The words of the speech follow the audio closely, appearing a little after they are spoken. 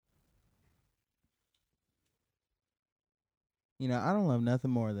You know, I don't love nothing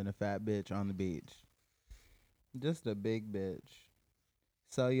more than a fat bitch on the beach. Just a big bitch.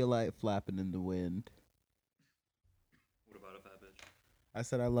 Cellulite flapping in the wind. What about a fat bitch? I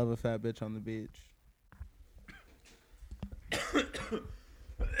said I love a fat bitch on the beach.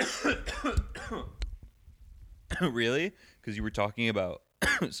 Really? Because you were talking about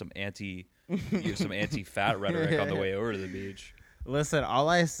some anti-fat rhetoric on the way over to the beach. Listen, all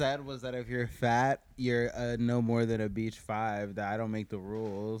I said was that if you're fat, you're no more than a beach 5. That I don't make the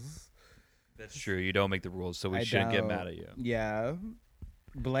rules. That's true. You don't make the rules, so we I shouldn't get don't. mad at you. Yeah.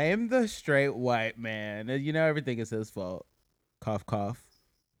 Blame the straight white man. You know everything is his fault. Cough, cough.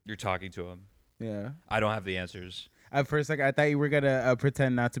 You're talking to him. Yeah. I don't have the answers. At first, like, I thought you were going to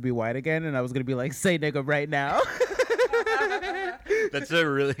pretend not to be white again, and I was going to be like, say nigga right now. That's a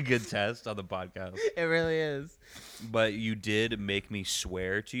really good test on the podcast. It really is. But you did make me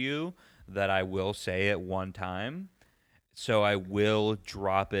swear to you that I will say it one time. So I will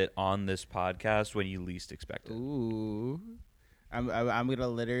drop it on this podcast when you least expect it. Ooh. I'm gonna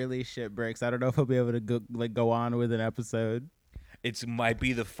literally shit bricks. I don't know if I'll be able to go on with an episode. It might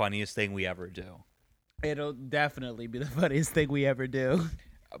be the funniest thing we ever do. It'll definitely be the funniest thing we ever do.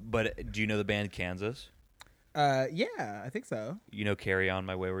 But do you know the band Kansas? Yeah, I think so. You know Carry On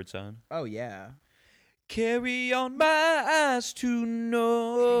My Wayward Son? Oh yeah. Carry on my eyes to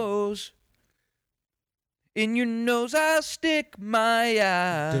nose. In your nose I stick my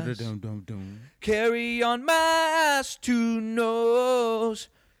eyes. Carry on my eyes to nose.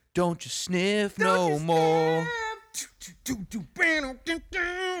 Don't you sniff no more. Dun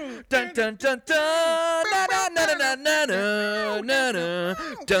dun dun dun na na na na na na na na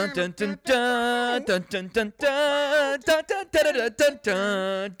dun dun dun dun dun dun dun dun dun dun dun dun dun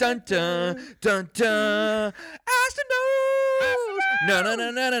dun dun dun as the nose na na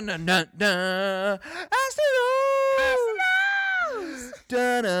na na na na na as the nose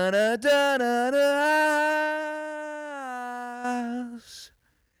da na na da na na.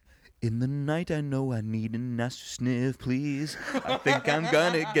 In the night, I know I need an ass to sniff, please. I think I'm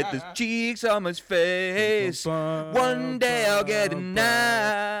gonna get the cheeks on my face. One day I'll get an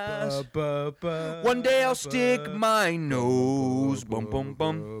ass. One day I'll stick my nose. Bum, bum,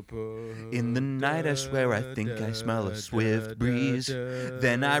 bum. In the night, I swear I think I smell a swift breeze.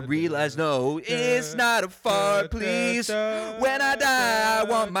 Then I realize, no, it's not a fart, please. When I die, I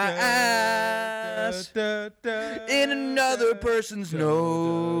want my ass in another person's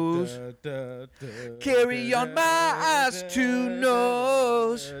nose. Carry on my eyes to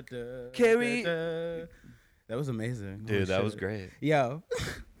nose. Carry. That was amazing. Dude, Holy that was shit. great. Yo.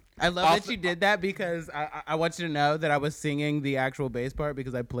 I love that you did that because I want you to know that I was singing the actual bass part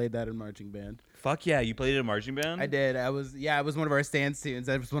because I played that in marching band. Fuck yeah, you played it in marching band? I did. It was one of our stance tunes.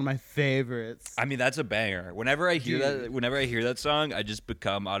 That was one of my favorites. I mean, that's a banger. Whenever I hear that song, I just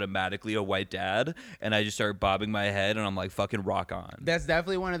become automatically a white dad, and I just start bobbing my head, and I'm like, fucking rock on. That's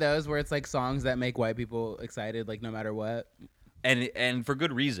definitely one of those where it's like songs that make white people excited, like no matter what. And for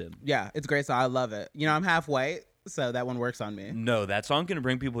good reason. Yeah, it's a great song. I love it. You know, I'm half white, so that one works on me. No, that song can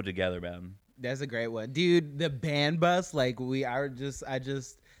bring people together, man. That's a great one, dude. The band bus, like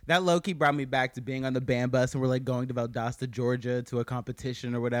that low-key brought me back to being on the band bus, and we're like going to Valdosta, Georgia to a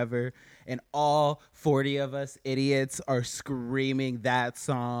competition or whatever, and all 40 of us idiots are screaming that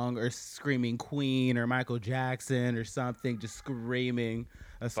song or screaming Queen or Michael Jackson or something, just screaming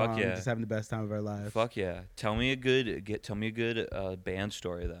a song, yeah. just having the best time of our lives. Fuck yeah. Tell me a good band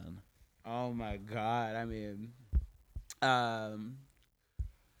story then. Oh my God. I mean,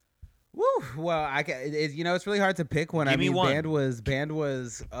 woo. Well, it's really hard to pick one. Give me one. Band was.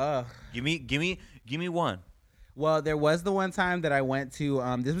 Give me one. Well, there was the one time that I went to.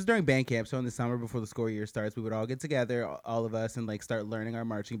 This was during band camp, so in the summer before the school year starts, we would all get together, all of us, and like start learning our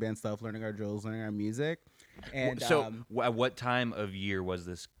marching band stuff, learning our drills, learning our music. And so, at what time of year was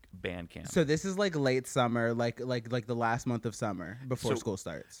this band camp? So this is like late summer, like the last month of summer before school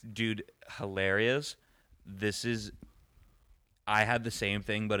starts. Dude, hilarious. I had the same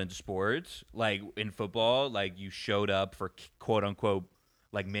thing, but in sports. Like in football, like you showed up for quote unquote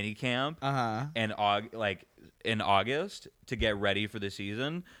like mini camp, and like in August to get ready for the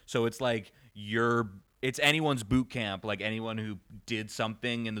season. So it's like it's anyone's boot camp. Like anyone who did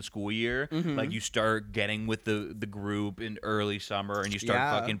something in the school year, like you start getting with the group in early summer, and you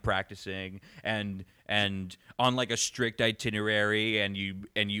start fucking practicing and on like a strict itinerary, and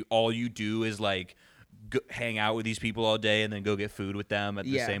you all you do is like hang out with these people all day and then go get food with them at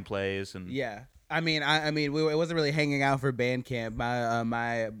the same place. And I mean, it wasn't really hanging out for band camp.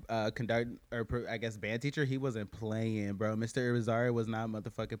 My conductor, or I guess band teacher, he wasn't playing, bro. Mr. Irizarry was not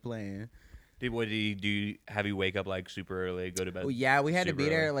motherfucking playing. What did he do? Have you wake up like super early, go to bed? Well, yeah, we had to super be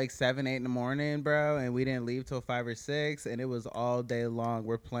there early? at like 7, 8 in the morning, bro, and we didn't leave till 5 or 6, and it was all day long.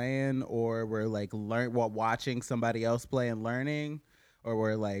 We're playing, or we're like watching somebody else play and learning, or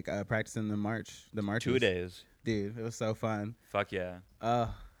we're like practicing the marches. 2 days. Dude, it was so fun. Fuck yeah.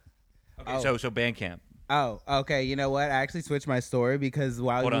 Okay. So band camp. Oh, okay. You know what? I actually switched my story because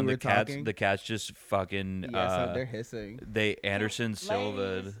while Hold we on, were the cats. talking, The cats just fucking. yeah, so they're hissing. They Anderson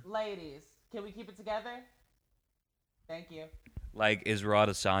Silva. Ladies, can we keep it together? Thank you. Like Israel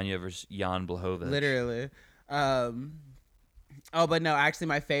Adesanya versus Jan Blachowicz. Literally. Oh, but no, actually,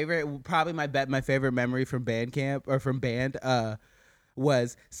 my favorite, probably my favorite memory from band camp or from band,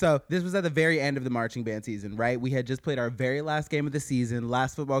 was, so this was at the very end of the marching band season, right? We had just played our very last game of the season,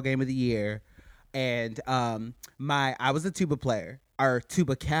 last football game of the year, and I was a tuba player. Our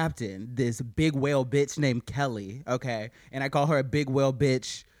tuba captain, this big whale bitch named Kelly, okay, and I call her a big whale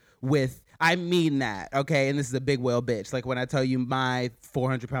bitch I mean that, okay, and this is a big whale bitch. Like when I tell you my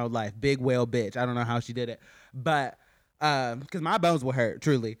 400-pound life, big whale bitch. I don't know how she did it, but because my bones will hurt,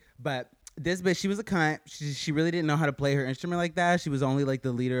 truly. But this bitch, she was a cunt. She really didn't know how to play her instrument like that. She was only like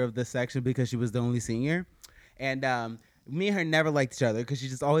the leader of the section because she was the only senior, and me and her never liked each other because she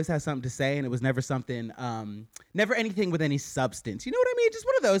just always had something to say, and it was never something, never anything with any substance. You know what I mean? Just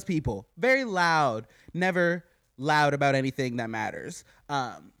one of those people. Very loud, never loud about anything that matters.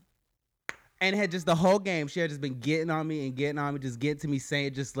 And had just the whole game, she had just been getting on me, just getting to me,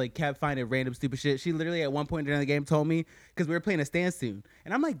 saying, just like kept finding random stupid shit. She literally at one point during the game told me, because we were playing a dance tune,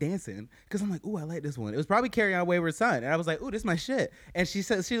 and I'm like dancing, because I'm like, ooh, I like this one. It was probably Carry On Wayward Son, and I was like, ooh, this is my shit. And she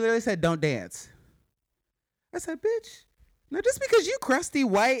literally said, don't dance. I said, bitch, now just because you crusty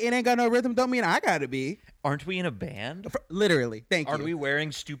white and ain't got no rhythm don't mean I gotta be. Aren't we in a band? Literally, thank you. Aren't we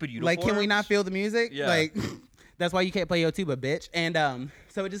wearing stupid uniforms? Like, can we not feel the music? Yeah. Like, that's why you can't play your tuba, bitch. And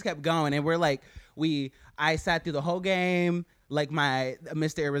so it just kept going, and we're like, I sat through the whole game. Like my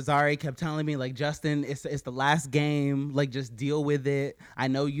Mr. Irizarry kept telling me, like, Justin, it's the last game. Like, just deal with it. I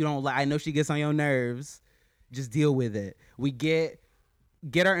know you don't I know she gets on your nerves. Just deal with it. We get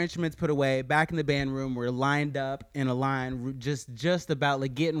our instruments put away, back in the band room. We're lined up in a line, just about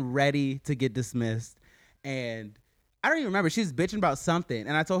like getting ready to get dismissed. And I don't even remember. She was bitching about something,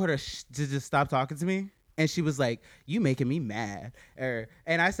 and I told her to just stop talking to me. And she was like, "You making me mad?"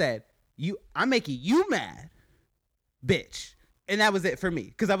 And I said, I'm making you mad, bitch. And that was it for me.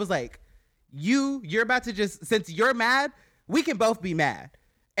 Because I was like, you're about to since you're mad, we can both be mad.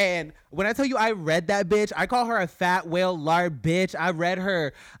 And when I tell you I read that bitch, I call her a fat whale lard bitch. I read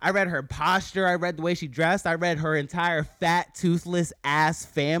her posture. I read the way she dressed. I read her entire fat, toothless ass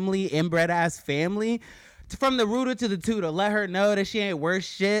family, inbred ass family. From the rooter to the tutor, let her know that she ain't worth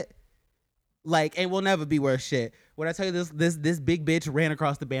shit. Like, and will never be worth shit. When I tell you this big bitch ran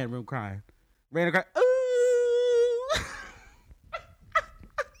across the band room crying. Ran across, ooh.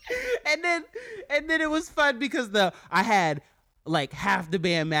 and then it was fun because I had like half the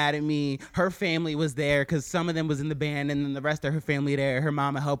band mad at me. Her family was there because some of them was in the band, and then the rest of her family there. Her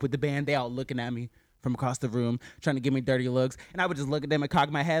mama helped with the band. They all looking at me from across the room, trying to give me dirty looks. And I would just look at them and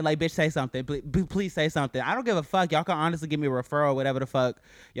cock my head like, bitch, say something. Please say something. I don't give a fuck. Y'all can honestly give me a referral, whatever the fuck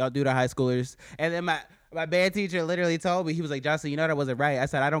y'all do to high schoolers. And then my band teacher literally told me, he was like, Jocelyn, you know that wasn't right. I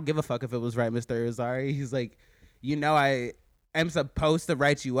said, I don't give a fuck if it was right, Mr. Irizarry. He's like, you know I am supposed to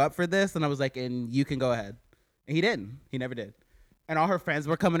write you up for this. And I was like, and you can go ahead. And he didn't. He never did. And all her friends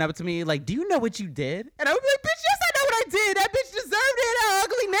were coming up to me like, do you know what you did? And I would be like, bitch, yes, I know what I did. That bitch deserved it. That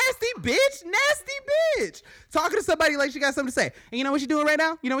ugly, nasty bitch. Talking to somebody like she got something to say. And you know what she's doing right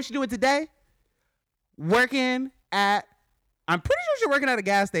now? You know what she's doing today? I'm pretty sure she's working at a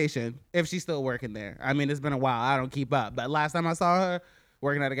gas station, if she's still working there. I mean, it's been a while. I don't keep up. But last time I saw her,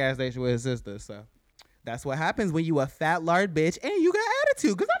 working at a gas station with his sister. So that's what happens when you a fat lard bitch and you got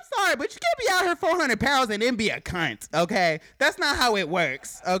attitude. Because I'm sorry, but you can't be out here 400 pounds and then be a cunt, okay? That's not how it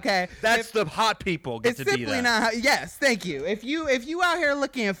works, okay? That's the hot people get to be that. It's simply not how, yes, thank you. If you out here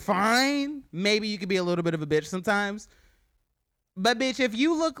looking fine, maybe you could be a little bit of a bitch sometimes. But bitch, if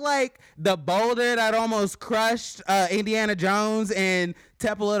you look like the boulder that almost crushed Indiana Jones and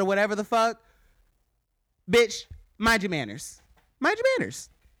Temple or whatever the fuck, bitch, mind your manners. Mind your manners.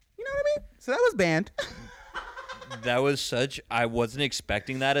 You know what I mean? So that was banned. That was I wasn't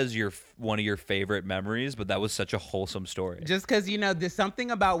expecting that as one of your favorite memories, but that was such a wholesome story. Just because, there's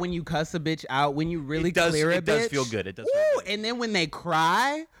something about when you cuss a bitch out, when you really clear a bitch. It does feel good. It does feel good. And then when they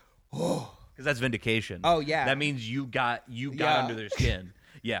cry, because that's vindication. Oh, yeah. That means you got under their skin.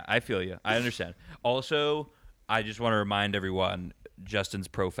 Yeah, I feel you. I understand. Also, I just want to remind everyone, Justin's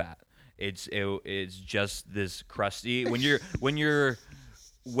pro fat. It's just this crusty. When you're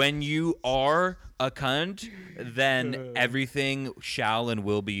when you are a cunt, then everything shall and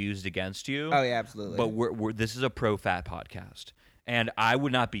will be used against you. Oh yeah, absolutely. But this is a pro-fat podcast, and I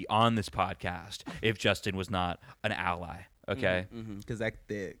would not be on this podcast if Justin was not an ally. Okay, because that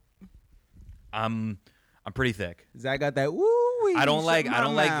thick. I'm pretty thick. Zach got that. Woo. I don't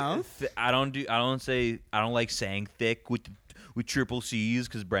like saying thick with triple C's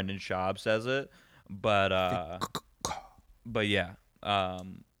because Brendan Schaub says it, but yeah, I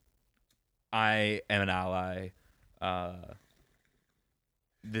am an ally.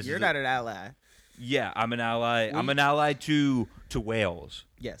 You're not an ally. Yeah, I'm an ally. I'm an ally to whales.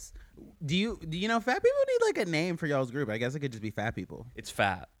 Yes. Do you know fat people need like a name for y'all's group? I guess it could just be fat people. It's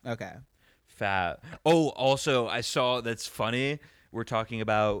fat. Okay. Fat. Oh, also I saw that's funny. We're talking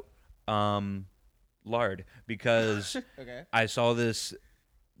about lard because okay. I saw this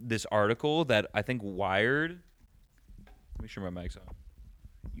article that I think Wired. Make sure my mic's on.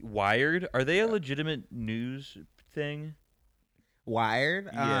 Wired, are they a legitimate news thing?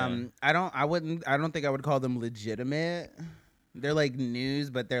 Wired? Yeah. I don't think I would call them legitimate. They're like news,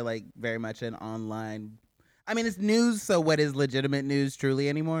 but they're like very much an online. I mean, it's news, so what is legitimate news truly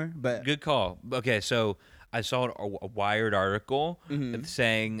anymore? But good call. Okay, so I saw a Wired article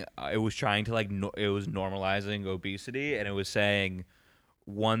saying it was trying to it was normalizing obesity, and it was saying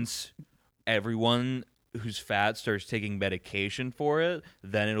once everyone who's fat starts taking medication for it,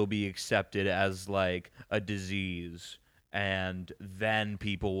 then it'll be accepted as like a disease, and then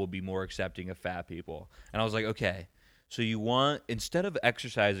people will be more accepting of fat people. And I was like, okay, so you want, instead of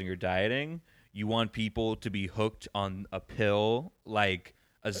exercising or dieting, you want people to be hooked on a pill like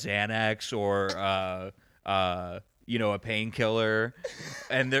a Xanax or a painkiller,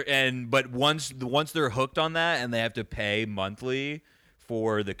 but once they're hooked on that and they have to pay monthly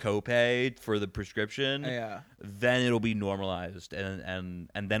for the copay for the prescription, then it'll be normalized, and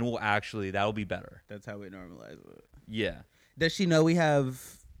then that'll be better. That's how we normalize it. Yeah. Does she know we have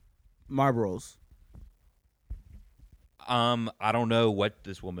Marlboros? I don't know what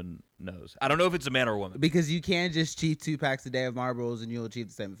this woman knows. I don't know if it's a man or a woman. Because you can't just cheat 2 packs a day of Marlboros and you'll achieve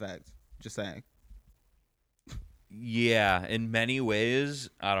the same effect. Just saying. Yeah, in many ways,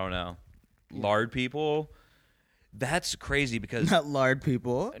 I don't know. Lard people, that's crazy because not lard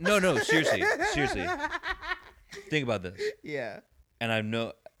people. No, seriously. Think about this. Yeah.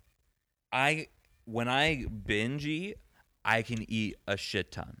 And when I binge eat, I can eat a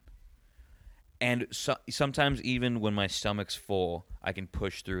shit ton. And sometimes even when my stomach's full, I can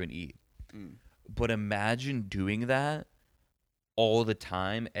push through and eat. But imagine doing that all the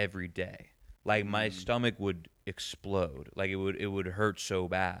time, every day. Like my stomach would explode. Like it would hurt so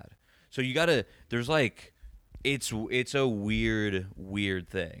bad. So there's like, it's a weird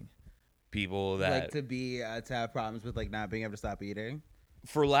thing. People that like to have problems with like not being able to stop eating.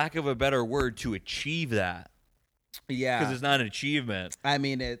 For lack of a better word, to achieve that. Yeah. Because it's not an achievement. I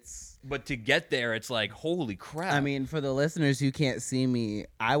mean, But to get there, it's like, holy crap. I mean, for the listeners who can't see me,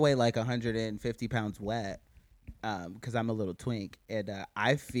 I weigh like 150 pounds wet because I'm a little twink. And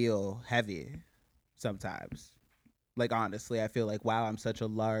I feel heavy sometimes. Like, honestly, I feel like, wow, I'm such a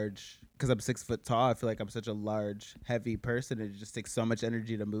large, because I'm 6 foot tall, I feel like I'm such a large, heavy person. And it just takes so much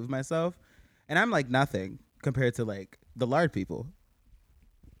energy to move myself. And I'm like nothing compared to like the lard people.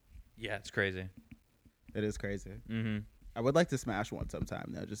 Yeah, it's crazy. It is crazy. Mm-hmm. I would like to smash one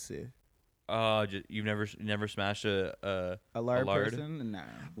sometime though, just see. You've never smashed a lard person? No.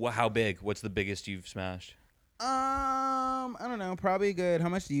 Well, how big? What's the biggest you've smashed? I don't know. Probably good. How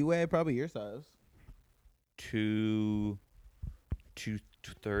much do you weigh? Probably your size.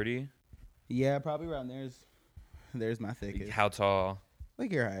 230. Yeah, probably around there's my thickest. How tall?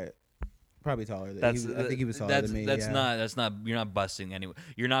 Like your height. Probably taller than I think he was taller than me. That's not. You're not busting anyway.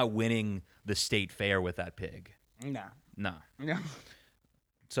 You're not winning the state fair with that pig. No.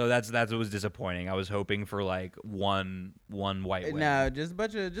 So that's what was disappointing. I was hoping for like one white wing. No, just a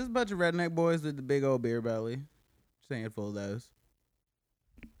bunch of redneck boys with the big old beer belly. Just a handful of those.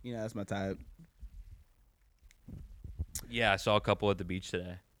 You know, that's my type. Yeah, I saw a couple at the beach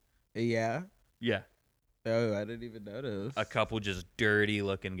today. Yeah. Yeah. Oh, I didn't even notice. A couple just dirty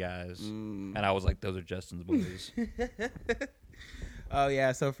looking guys. And I was like, those are Justin's boys. Oh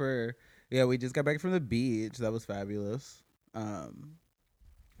yeah, so we just got back from the beach. That was fabulous. Because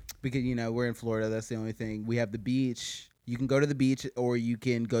we're in Florida, that's the only thing. We have the beach. You can go to the beach or you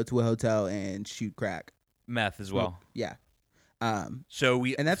can go to a hotel and shoot crack. Meth as well. Yeah. And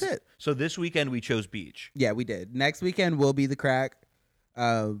that's it. So this weekend we chose beach. Yeah, we did. Next weekend will be the crack.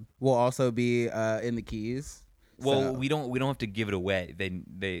 We'll also be in the Keys. Well, we don't have to give it away.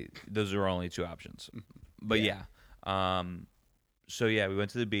 They those are our only 2 options. But yeah. So yeah, we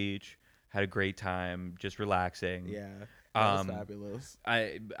went to the beach, had a great time, just relaxing. Yeah, that was fabulous.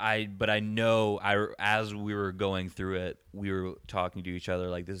 But I know as we were going through it, we were talking to each other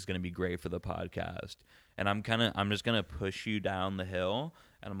like this is gonna be great for the podcast. And I'm just gonna push you down the hill,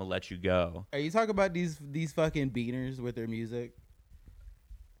 and I'm gonna let you go. Are you talking about these fucking beaners with their music?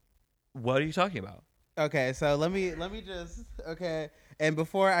 What are you talking about? Okay, so let me just and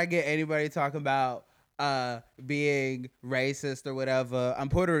before I get anybody talking about being racist or whatever, I'm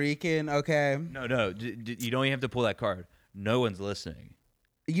Puerto Rican, okay? No, you don't even have to pull that card. No one's listening.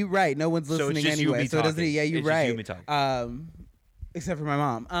 You right, no one's listening it's just anyway. You and me so it doesn't. talking. Yeah, you're it's right. Just you and me talking. Except for my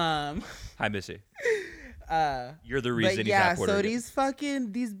mom. Hi, Missy. You're the But reason he's yeah, not Puerto so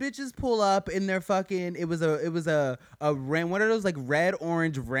Rican. these bitches pull up in their fucking it was a Ram, one of those like red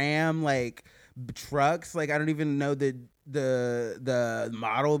orange Ram like trucks. Like I don't even know the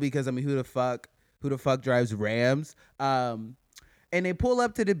model because I mean who the fuck drives Rams? And they pull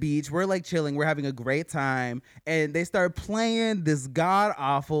up to the beach. We're like chilling. We're having a great time. And they start playing this god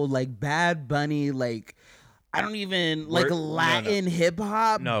awful like Bad Bunny like I don't even like Latin hip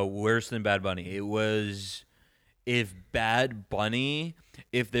hop. No, worse than Bad Bunny. It was if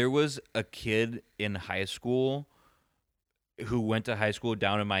there was a kid in high school who went to high school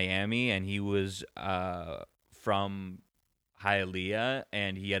down in Miami and he was from Hialeah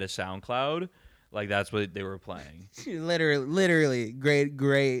and he had a SoundCloud, like that's what they were playing. literally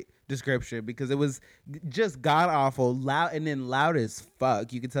great description because it was just god awful, loud, and then loud as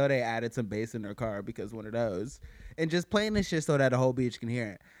fuck. You could tell they added some bass in their car because one of those, and just playing this shit so that the whole beach can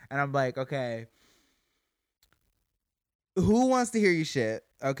hear it. And I'm like, okay, who wants to hear you shit?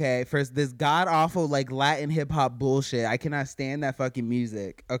 Okay, first this god awful like Latin hip hop bullshit. I cannot stand that fucking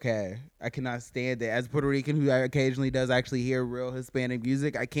music. Okay, I cannot stand it. As a Puerto Rican who occasionally does actually hear real Hispanic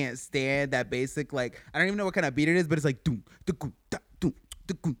music, I can't stand that basic like I don't even know what kind of beat it is, but it's like doom da da doom.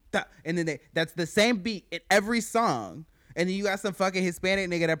 And then that's the same beat in every song, and then you got some fucking Hispanic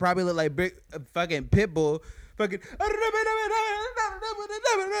nigga that probably look like fucking Pitbull,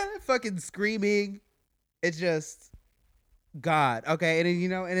 fucking screaming. It's just God, okay,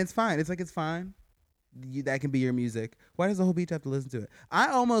 and and it's fine. It's like it's fine. That can be your music. Why does the whole beach have to listen to it? I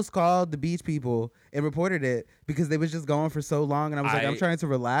almost called the beach people and reported it because they was just going for so long, and I was like, I'm trying to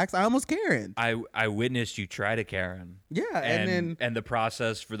relax. I almost Karen. I witnessed you try to Karen. Yeah, and the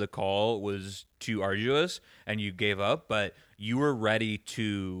process for the call was too arduous, and you gave up. But you were ready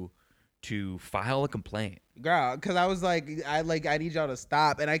to file a complaint, girl, because I was like, I need y'all to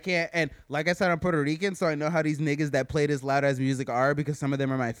stop, and I can't. And like I said, I'm Puerto Rican, so I know how these niggas that play this loud ass music are because some of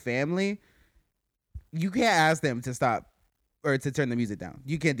them are my family. You can't ask them to stop or to turn the music down.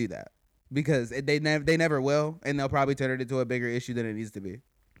 You can't do that because they never will, and they'll probably turn it into a bigger issue than it needs to be.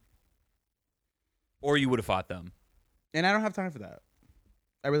 Or you would have fought them. And I don't have time for that.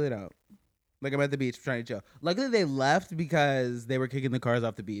 I really don't. Like, I'm at the beach trying to chill. Luckily, they left because they were kicking the cars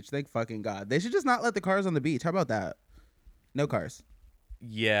off the beach. Thank fucking God. They should just not let the cars on the beach. How about that? No cars.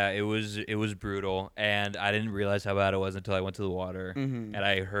 Yeah, it was brutal, and I didn't realize how bad it was until I went to the water, and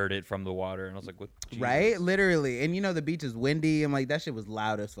I heard it from the water, and I was like, "What?" Jesus. Right, literally, and the beach is windy. I'm like, that shit was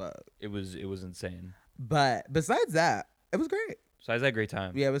loud as fuck. It was insane. But besides that, it was great. Besides that, great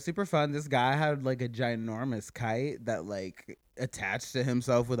time. Yeah, it was super fun. This guy had like a ginormous kite that like attached to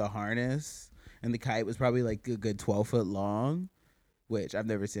himself with a harness, and the kite was probably like a good 12 foot long, which I've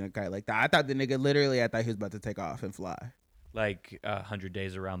never seen a kite like that. I thought he was about to take off and fly. Like 100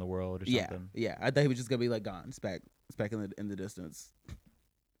 days around the world or something. Yeah. I thought he was just gonna be like gone, speck in the distance. So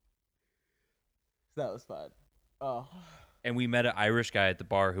that was fun. Oh. And we met an Irish guy at the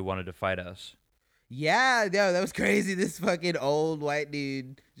bar who wanted to fight us. Yeah, that was crazy. This fucking old white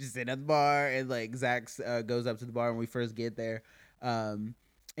dude just sitting at the bar, and like Zach goes up to the bar when we first get there, and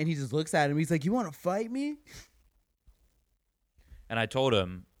he just looks at him. He's like, "You want to fight me?" And I told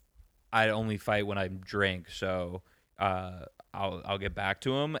him I'd only fight when I drink, so. I'll get back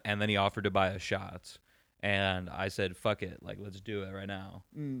to him, and then he offered to buy us shots, and I said, "Fuck it, like let's do it right now."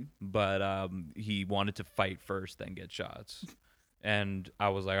 But he wanted to fight first, then get shots, and I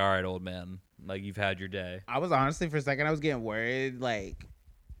was like, "All right, old man, like you've had your day." I was honestly for a second I was getting worried. Like,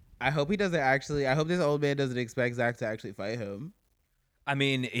 I hope this old man doesn't expect Zach to actually fight him. I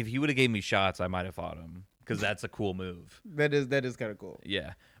mean, if he would have gave me shots, I might have fought him. Because that's a cool move. That is kind of cool.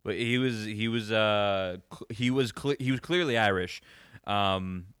 Yeah, but he was clearly Irish.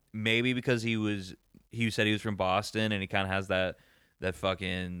 Maybe because he said he was from Boston and he kind of has that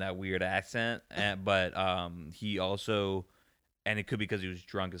weird accent. But he also and it could be because he was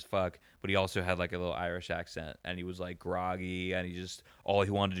drunk as fuck, but he also had like a little Irish accent, and he was like groggy, and all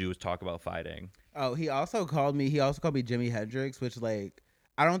he wanted to do was talk about fighting. Oh, he also called me Jimi Hendrix, which like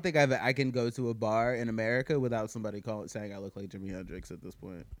I don't think I can go to a bar in America without somebody saying I look like Jimi Hendrix at this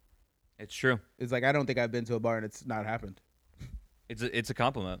point. It's true. It's like I don't think I've been to a bar and it's not happened. It's a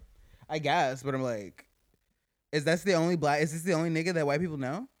compliment. I guess, but I'm like, is this the only nigga that white people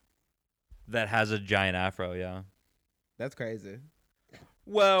know? That has a giant afro, yeah. That's crazy.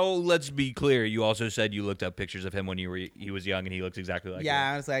 Well, let's be clear. You also said you looked up pictures of him when he was young, and he looks exactly like you.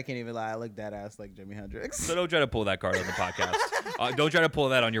 Honestly, I can't even lie. I look dead ass like Jimi Hendrix. So don't try to pull that card on the podcast. Don't try to pull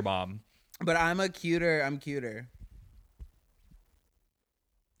that on your mom. But I'm cuter.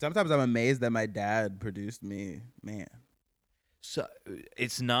 Sometimes I'm amazed that my dad produced me. Man. So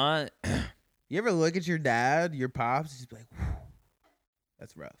it's not. You ever look at your dad, your pops, he's like, whew,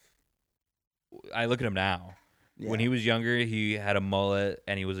 that's rough. I look at him now. Yeah. When he was younger, he had a mullet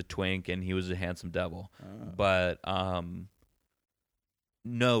and he was a twink and he was a handsome devil. Oh. But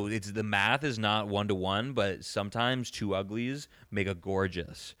no, the math is not 1-to-1, but sometimes two uglies make a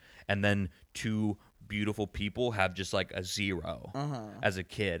gorgeous, and then two beautiful people have just like a 0 as a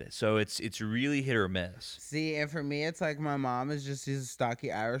kid. So it's really hit or miss. See, and for me, it's like my mom she's a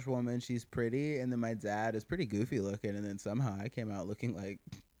stocky Irish woman. She's pretty, and then my dad is pretty goofy looking, and then somehow I came out looking like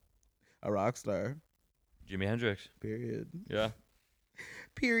a rock star. Jimi Hendrix. Period. Yeah.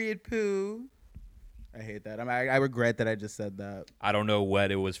 Period. Poo. I hate that. I regret that I just said that. I don't know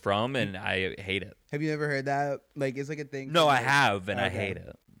what it was from, and I hate it. Have you ever heard that? Like, it's like a thing. No, I have, and I hate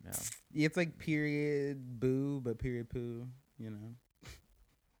it. Yeah. It's like period boo, but period poo, you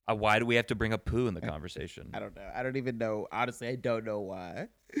know. Why do we have to bring up poo in the conversation? I don't know. I don't even know. Honestly, I don't know why.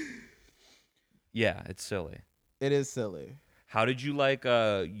 Yeah, it's silly. It is silly. How did you like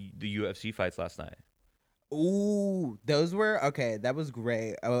the UFC fights last night? Ooh, those were okay. That was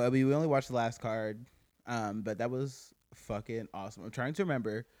great. I mean, we only watched the last card, but that was fucking awesome. I'm trying to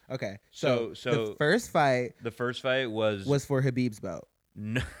remember. Okay, so the first fight was for Khabib's belt.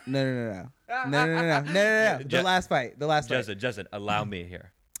 No. No. The last fight. Justin, allow me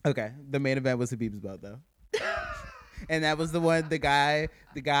here. Okay, the main event was Khabib's belt though, and that was the one. The guy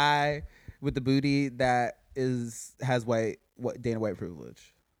with the booty that has Dana White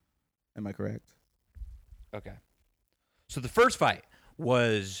privilege. Am I correct? Okay. So the first fight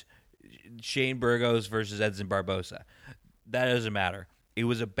was Shane Burgos versus Edson Barbosa. That doesn't matter. It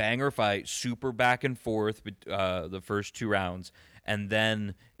was a banger fight, super back and forth the first 2 rounds. And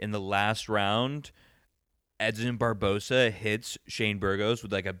then in the last round, Edson Barbosa hits Shane Burgos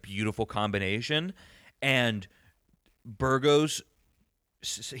with like a beautiful combination. And Burgos,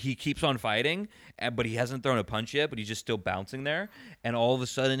 he keeps on fighting, but he hasn't thrown a punch yet, but he's just still bouncing there. And all of a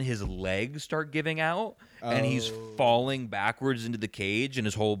sudden, his legs start giving out, and he's falling backwards into the cage, and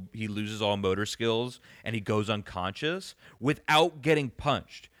he loses all motor skills, and he goes unconscious without getting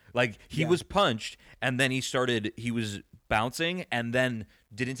punched. Like, he was punched, and then he was bouncing, and then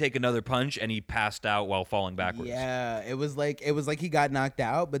didn't take another punch, and he passed out while falling backwards. Yeah, it was like he got knocked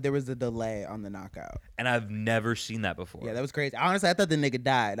out, but there was a delay on the knockout. And I've never seen that before. Yeah, that was crazy. Honestly, I thought the nigga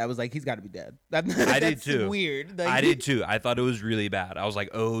died. I was like, he's got to be dead. I did too. Weird. Like, I did too. I thought it was really bad. I was like,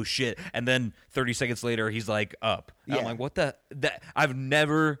 oh shit. And then 30 seconds later, he's like up. And I'm like, what the? I've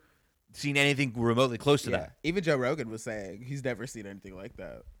never seen anything remotely close to that. Even Joe Rogan was saying he's never seen anything like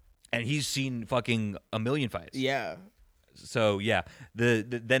that. And he's seen fucking a million fights. Yeah. So yeah,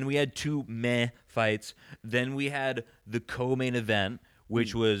 then we had 2 meh fights. Then we had the co-main event,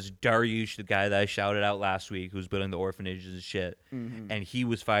 which was Dariush, the guy that I shouted out last week, who's building the orphanages and shit, and he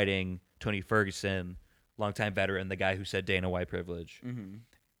was fighting Tony Ferguson, longtime veteran, the guy who said Dana White privilege.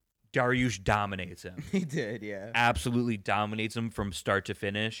 Dariush dominates him. He did, yeah. Absolutely dominates him from start to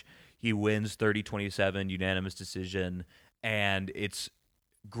finish. He wins 30-27, unanimous decision, and it's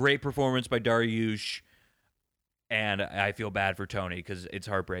great performance by Dariush. And I feel bad for Tony because it's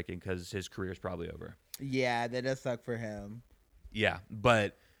heartbreaking because his career is probably over. Yeah, that does suck for him. Yeah,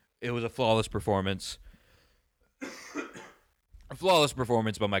 but it was a flawless performance. A flawless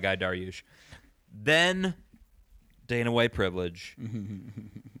performance by my guy Dariush. Then Dana White privilege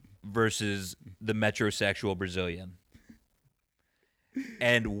versus the metrosexual Brazilian.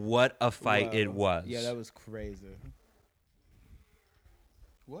 And what a fight it was. Yeah, that was crazy.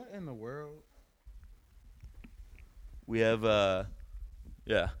 What in the world? We have, I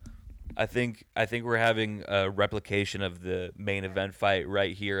think we're having a replication of the main event fight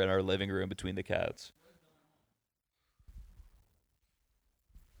right here in our living room between the cats.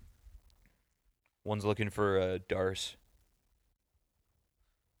 One's looking for Darce.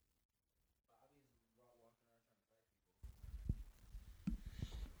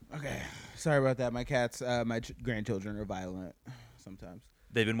 Okay. Sorry about that. My cats, my grandchildren are violent sometimes.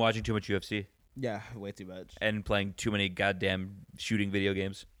 They've been watching too much UFC Yeah, way too much. and playing too many goddamn shooting video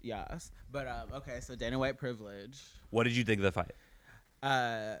games. Yes. But, okay, so Dana White privilege. What did you think of the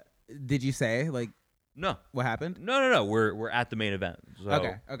fight? Did you say, like, No. what happened? No. We're at the main event.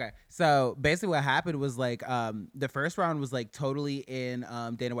 So. Okay. So basically what happened was like the first round was like totally in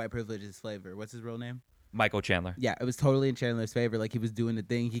Dana White privilege's flavor. What's his real name? Michael Chandler. Yeah, it was totally in Chandler's favor. Like he was doing the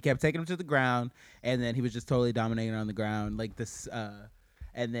thing. He kept taking him to the ground, and then he was just totally dominating on the ground. Like this,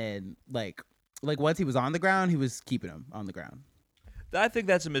 and then like once he was on the ground, he was keeping him on the ground. I think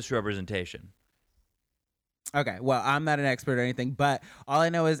that's a misrepresentation. Okay, well, I'm not an expert or anything, but all I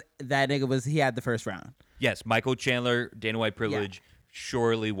know is that nigga he had the first round. Yes, Michael Chandler, Dana White privilege,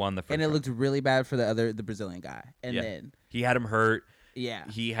 surely won the first and it round. looked really bad for the Brazilian guy. And then he had him hurt. Yeah,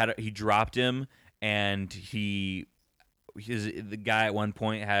 he dropped him, and the guy at one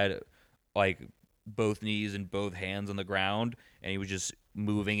point had like both knees and both hands on the ground, and he was just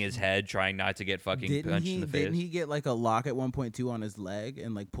moving his head, trying not to get fucking punched in the face. Didn't he get like a lock at 1.2 on his leg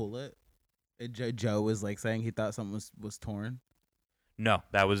and like pull it? Joe was like saying he thought something was torn. No,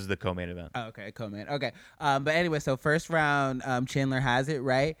 that was the co-main event. Oh, okay, co-main. Okay. But anyway, so first round, Chandler has it,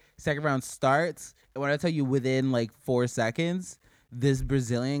 right? Second round starts. And when I tell you within like 4 seconds, this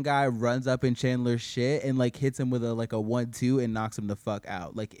Brazilian guy runs up in Chandler's shit and like hits him with a 1-2 and knocks him the fuck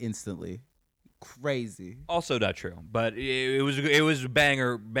out like instantly. Crazy. Also not true, but it was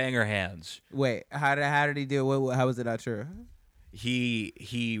banger hands. Wait, how did he do it? How was it not true?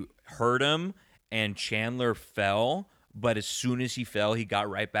 He hurt him, and Chandler fell, but as soon as he fell, he got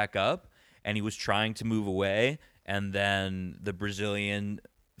right back up, and he was trying to move away, and then the Brazilian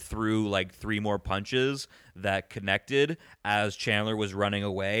threw like 3 more punches that connected as Chandler was running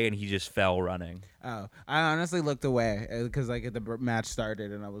away, and he just fell running. Oh, I honestly looked away because like the match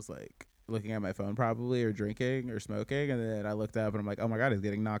started, and I was like looking at my phone probably or drinking or smoking, and then I looked up and I'm like, oh my god, he's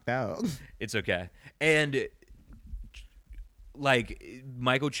getting knocked out. It's okay. And like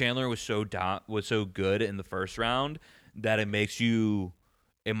Michael Chandler was so good in the first round that it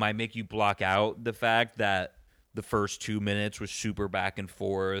might make you block out the fact that the first 2 minutes was super back and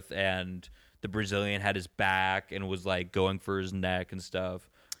forth, and the Brazilian had his back and was like going for his neck and stuff.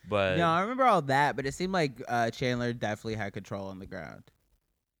 But no, I remember all that, but it seemed like Chandler definitely had control on the ground.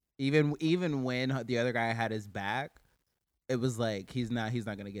 Even when the other guy had his back, it was like he's not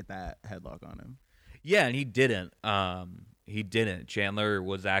gonna get that headlock on him. Yeah, and he didn't. Chandler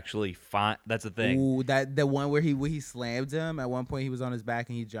was actually fine. That's the thing. Ooh, the one where he slammed him at one point. He was on his back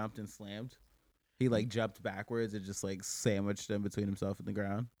and he jumped and slammed. He like jumped backwards and just like sandwiched him between himself and the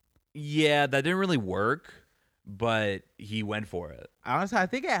ground. Yeah, that didn't really work, but he went for it. Honestly, I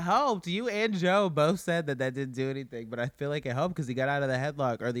think it helped. You and Joe both said that didn't do anything, but I feel like it helped because he got out of the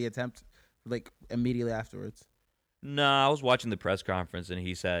headlock or the attempt like immediately afterwards. No, I was watching the press conference and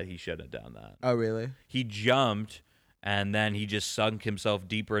he said he shouldn't have done that. Oh, really? He jumped and then he just sunk himself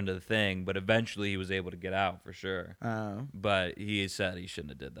deeper into the thing, but eventually he was able to get out for sure. Oh. But he said he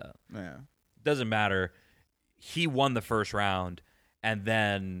shouldn't have did that. Yeah. Doesn't matter. He won the first round, and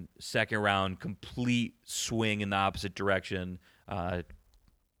then second round, complete swing in the opposite direction.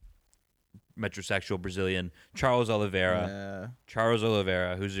 Metrosexual Brazilian Charles Oliveira. Yeah. Charles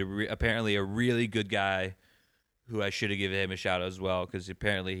Oliveira, who's apparently a really good guy, who I should have given him a shout out as well, because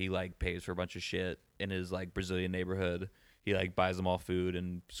apparently he like pays for a bunch of shit in his like Brazilian neighborhood. He like buys them all food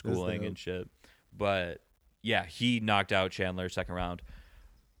and schooling and shit. But yeah, he knocked out Chandler second round.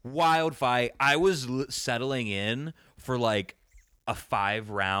 Wild fight. I was settling in for like a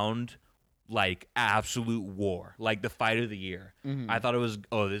 5-round like absolute war, like the fight of the year. I thought it was,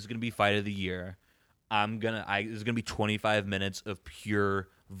 this is gonna be fight of the year. This is gonna be 25 minutes of pure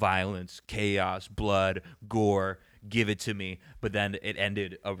violence, chaos, blood, gore. Give it to me. But then it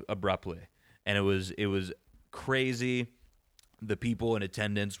ended abruptly, and it was crazy. The people in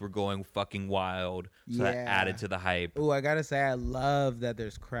attendance were going fucking wild, so that added to the hype. Ooh, I gotta say, I love that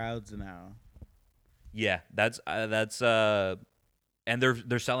there's crowds now. Yeah, that's and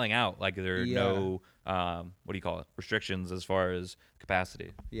they're selling out. Like there are no what do you call it? Restrictions as far as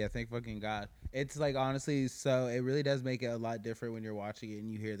capacity. Yeah, thank fucking God. It's like honestly, so it really does make it a lot different when you're watching it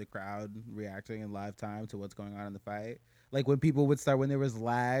and you hear the crowd reacting in live time to what's going on in the fight. Like when people would start, when there was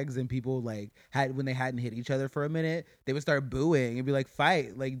lags and people like when they hadn't hit each other for a minute, they would start booing and be like,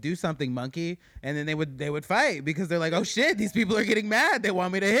 fight, like do something, monkey. And then they would fight because they're like, oh shit, these people are getting mad. They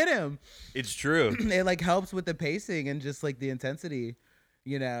want me to hit him. It's true. It like helps with the pacing and just like the intensity,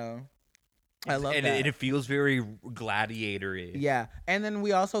 you know. I love that. And it feels very gladiator-y. Yeah. And then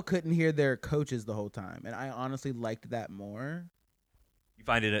we also couldn't hear their coaches the whole time. And I honestly liked that more.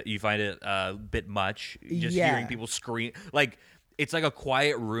 You find it a bit much, just Yeah. hearing people scream. Like, it's like a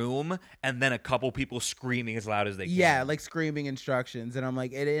quiet room, and then a couple people screaming as loud as they can. Yeah, like screaming instructions, and I'm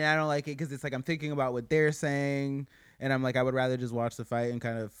like, and I don't like it because it's like I'm thinking about what they're saying, and I'm like, I would rather just watch the fight and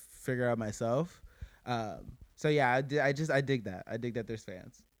kind of figure out myself. So yeah, I dig that. I dig that there's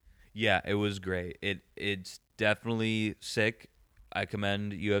fans. Yeah, it was great. It's definitely sick. I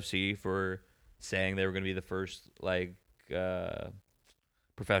commend UFC for saying they were going to be the first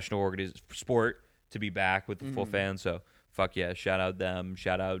professional sport to be back with the full fans. So fuck yeah, shout out them.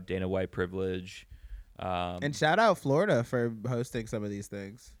 Shout out Dana White privilege. And shout out Florida for hosting some of these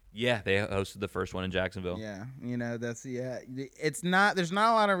things. Yeah, they hosted the first one in Jacksonville. Yeah, it's not. There's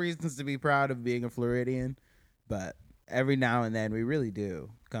not a lot of reasons to be proud of being a Floridian, but every now and then we really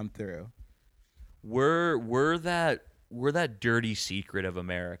do come through. We're that dirty secret of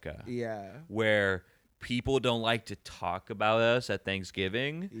America. Yeah. Where people don't like to talk about us at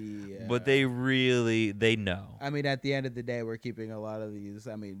Thanksgiving, Yeah. but they know. I mean, at the end of the day, we're keeping a lot of these,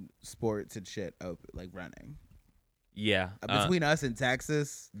 sports and shit open, like running. Yeah. Between us and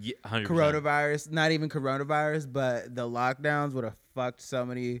Texas, 100%. coronavirus, not even coronavirus, but the lockdowns would have fucked so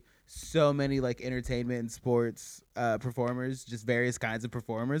many like entertainment and sports performers, just various kinds of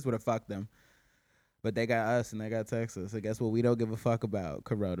performers would have fucked them. But they got us and they got Texas. And guess what? We don't give a fuck about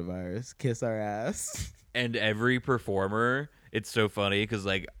coronavirus. Kiss our ass. And every performer, it's so funny because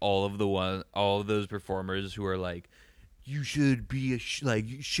like all of those performers who are like, you should be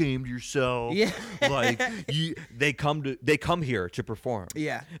ashamed yourself. Yeah. Like they come here to perform.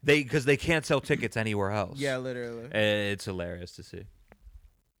 Yeah. Because they can't sell tickets anywhere else. Yeah, literally. It's hilarious to see.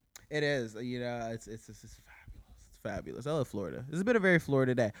 It is. It's fabulous. I love Florida. This has been a very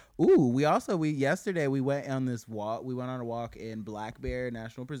Florida day. Ooh, yesterday we went on this walk. We went on a walk in Black Bear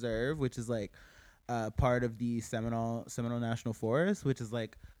National Preserve, which is like part of the Seminole National Forest, which is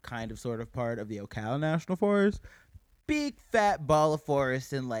like kind of sort of part of the Ocala National Forest. Big fat ball of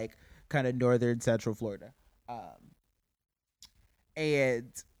forest in like kind of northern central Florida.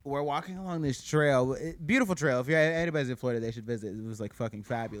 And we're walking along this trail, beautiful trail. If anybody's in Florida, they should visit. It was like fucking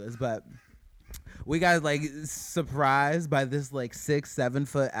fabulous, but we got like surprised by this like 6-7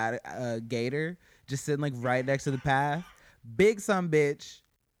 foot gator just sitting like right next to the path. Big son bitch.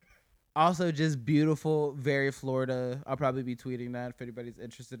 Also just beautiful, very Florida. I'll probably be tweeting that if anybody's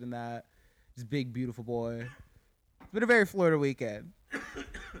interested in that. Just big, beautiful boy. It's been a very Florida weekend.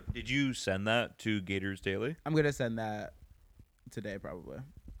 Did you send that to Gators Daily? I'm going to send that today probably.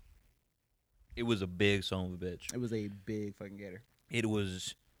 It was a big son of a bitch. It was a big fucking gator. It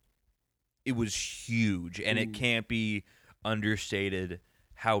was huge, and it can't be understated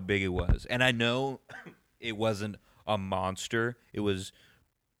how big it was. And I know it wasn't a monster. It was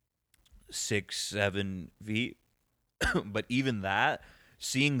 6-7 feet. But even that,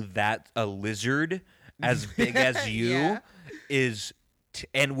 seeing that a lizard as big as you Yeah. is,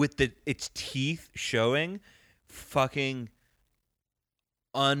 and with its teeth showing, fucking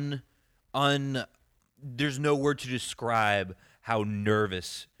there's no word to describe how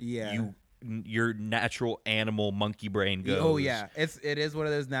nervous your natural animal monkey brain goes. Oh yeah, it is one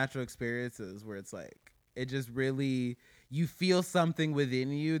of those natural experiences where it's like it just really you feel something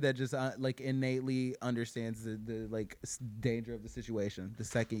within you that just like innately understands the like danger of the situation the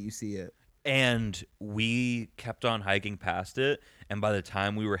second you see it. And we kept on hiking past it, and by the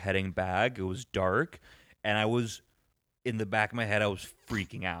time we were heading back, it was dark, and I was in the back of my head, I was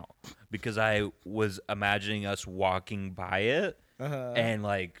freaking out because I was imagining us walking by it and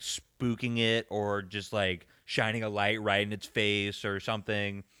like spooking it, or just like shining a light right in its face or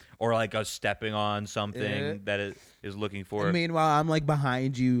something, or like us stepping on something that it is looking for. And meanwhile, I'm like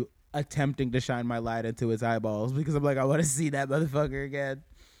behind you attempting to shine my light into its eyeballs because I'm like, I want to see that motherfucker again.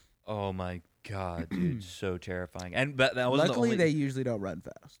 Oh my god, dude, so terrifying. And but that wasn't Luckily, the they only, usually don't run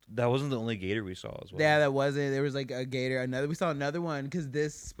fast. that wasn't the only gator we saw as well. Yeah, that wasn't. There was like a gator. We saw another one because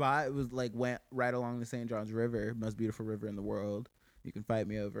this spot was like went right along the St. Johns River, most beautiful river in the world. You can fight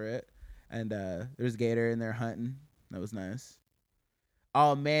me over it. And there's a gator in there hunting. That was nice.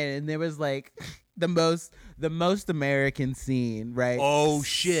 Oh man, and there was like the most American scene, right? Oh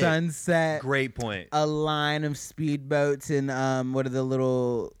shit! Sunset. Great point. A line of speedboats and what are the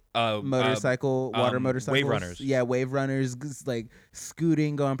little water motorcycles? Wave runners. Yeah, wave runners, like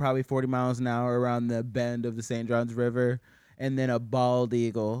scooting, going probably 40 miles an hour around the bend of the St. Johns River. And then a bald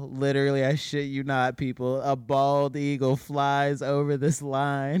eagle. Literally, I shit you not, people. A bald eagle flies over this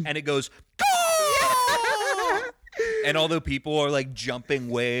line. And it goes, go! And all the people are like jumping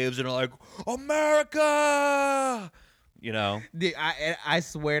waves and are like, America! you know? I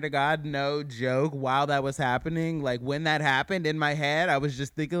swear to God, no joke. While that was happening, like when that happened in my head, I was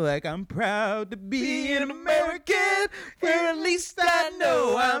just thinking like, I'm proud to be an American, where at least I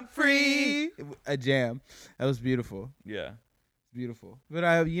know I'm free. A jam. That was beautiful. Yeah. Beautiful.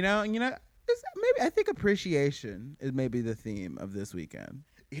 But you know, maybe I think appreciation is maybe the theme of this weekend.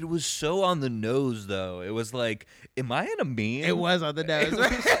 It was so on the nose, though. It was like, am I in a meme? It was on the nose.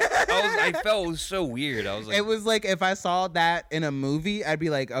 I felt it was so weird. I was like, it was like if I saw that in a movie, I'd be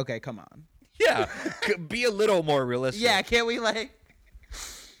like, okay, come on. yeah, be a little more realistic. Yeah, can't we like?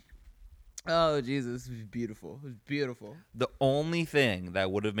 Oh Jesus, it was beautiful. It was beautiful. The only thing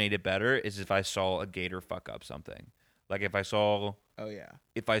that would have made it better is if I saw a gator fuck up something. Like if I saw. Oh yeah.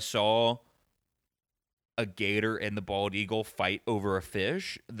 If I saw a gator and the bald eagle fight over a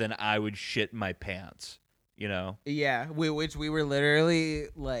fish, then I would shit my pants, you know? Yeah, which we were literally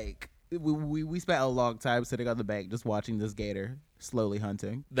like, we spent a long time sitting on the bank just watching this gator slowly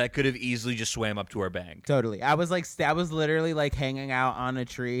hunting. That could have easily just swam up to our bank. Totally. I was literally like hanging out on a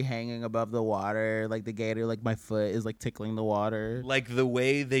tree, hanging above the water. Like the gator, like my foot is like tickling the water. Like the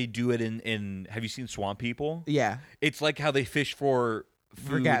way they do it in have you seen Swamp People? Yeah. It's like how they fish for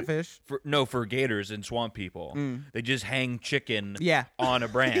food, catfish? For gators and Swamp People. They just hang chicken on a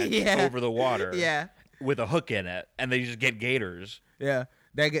branch over the water with a hook in it, and they just get gators. Yeah.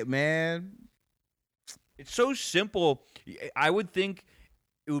 They get, man. It's so simple. I would think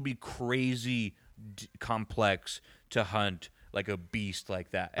it would be crazy complex to hunt like a beast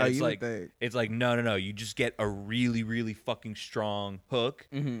like that. And it's like no. You just get a really, really fucking strong hook,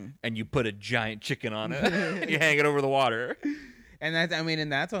 and you put a giant chicken on it, and you hang it over the water. And that's only,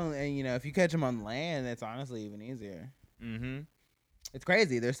 and you know, if you catch them on land, that's honestly even easier. Mm-hmm. It's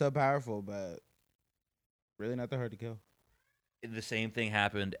crazy. They're so powerful, but really not that hard to kill. The same thing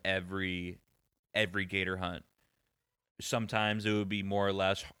happened every gator hunt. Sometimes it would be more or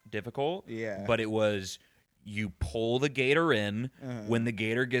less difficult. Yeah. But it was you pull the gator in. When the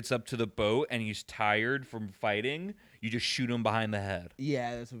gator gets up to the boat and he's tired from fighting, you just shoot him behind the head.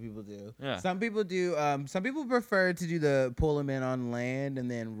 Yeah, that's what people do. Yeah. Some people do. Some people prefer to do the pull him in on land and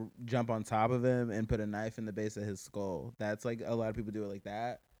then jump on top of him and put a knife in the base of his skull. That's like a lot of people do it like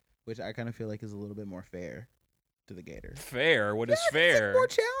that, which I kind of feel like is a little bit more fair to the gator. Fair? What is fair? It's more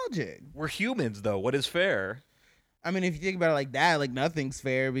challenging. We're humans, though. What is fair? I mean, if you think about it like that, like nothing's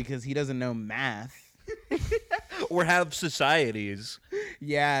fair because he doesn't know math. Or have societies.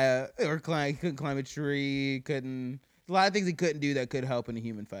 Yeah, or he couldn't climb a tree, a lot of things he couldn't do that could help in a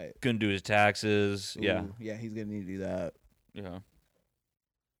human fight. Couldn't do his taxes. Ooh, yeah, he's gonna need to do that. Yeah,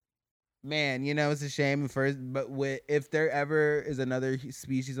 man, you know, it's a shame but if there ever is another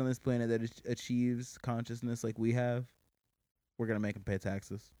species on this planet that achieves consciousness like we have, we're gonna make them pay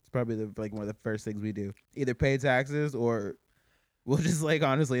taxes. It's probably one of the first things we do. Either pay taxes or we'll just like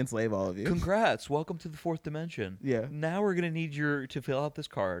honestly enslave all of you. Congrats! Welcome to the fourth dimension. Yeah. Now we're gonna need to fill out this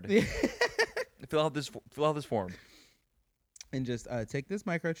card. fill out this form. And just take this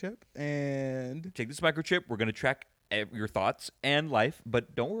microchip and take this microchip. We're gonna track your thoughts and life,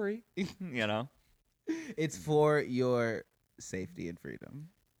 but don't worry. You know, it's for your safety and freedom.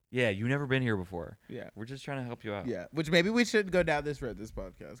 Yeah, you've never been here before. Yeah, we're just trying to help you out. Yeah, which maybe we should go down this road, this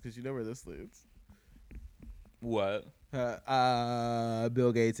podcast, because you know where this leads. What?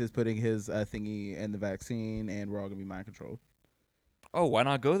 Bill Gates is putting his thingy in the vaccine, and we're all gonna be mind controlled. Oh, why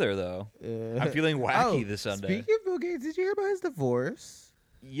not go there though? I'm feeling wacky this Sunday. Speaking of Bill Gates, did you hear about his divorce?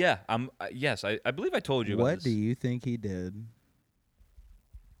 Yeah, yes, I believe I told you about this. What do you think he did?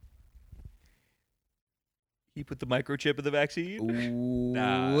 He put the microchip in the vaccine? Ooh,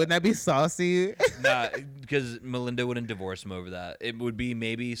 nah. Wouldn't that be saucy? Nah, because Melinda wouldn't divorce him over that. It would be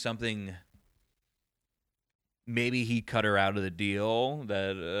maybe something. Maybe he cut her out of the deal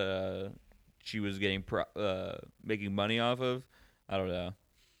that she was getting making money off of. I don't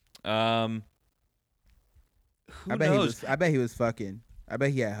know. Who knows? I bet he was fucking. I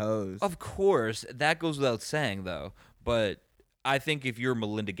bet he had hoes. Of course, that goes without saying, though. But I think if you're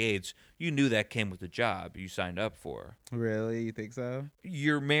Melinda Gates, you knew that came with the job you signed up for. Really? You think so?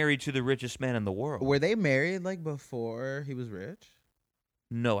 You're married to the richest man in the world. Were they married like before he was rich?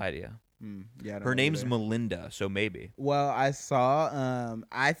 No idea. Yeah, her name's Melinda, so maybe. Well, I saw.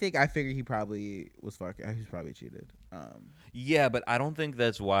 I figured he probably was fucking. He's probably cheated. Yeah, but I don't think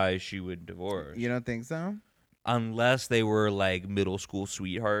that's why she would divorce. You don't think so? Unless they were like middle school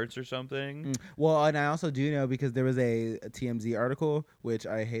sweethearts or something. Well, and I also do know because there was a TMZ article, which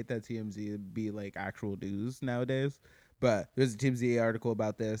I hate that TMZ be like actual news nowadays. But there's a TMZ article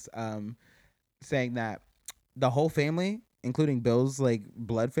about this, saying that the whole family, including Bill's like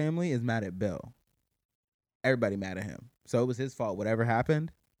blood family, is mad at Bill. everybody mad at him. So it was his fault. Whatever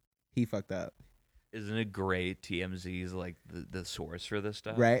happened, he fucked up. Isn't it great? TMZ's like the source for this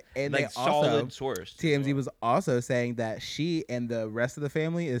stuff, Right? And like they also, solid source. TMZ was also saying that she and the rest of the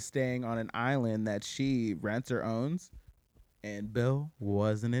family is staying on an island that she rents or owns, and Bill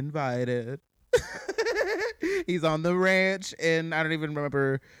wasn't invited. He's on the ranch, and I don't even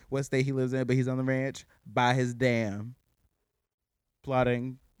remember what state he lives in, but he's on the ranch by his dam,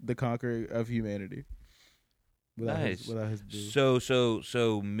 plotting the conquer of humanity. Nice. Without his boo.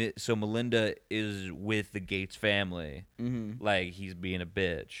 So Melinda is with the Gates family. Mm-hmm. Like he's being a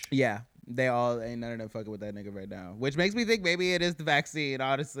bitch. Yeah, they all ain't none of them fucking with that nigga right now, which makes me think maybe it is the vaccine,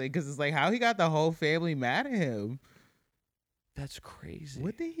 honestly, because it's like how he got the whole family mad at him. That's crazy.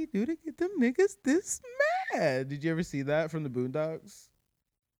 What did he do to get them niggas this mad? Did you ever see that from the Boondocks?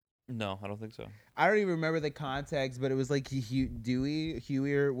 No, I don't think so. I don't even remember the context, but it was like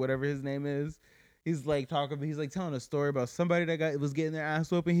Huey or whatever his name is. He's like he's like telling a story about somebody that was getting their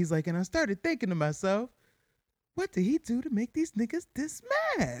ass whooped, and he's like, and I started thinking to myself, what did he do to make these niggas this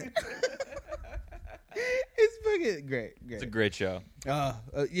mad? It's fucking great. It's a great show.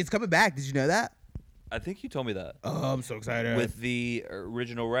 It's coming back. Did you know that? I think you told me that. Oh, I'm so excited. With the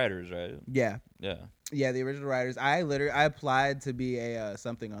original writers, right? Yeah. Yeah, the original writers. I applied to be a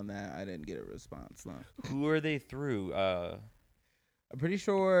something on that. I didn't get a response. No. Who are they through? I'm pretty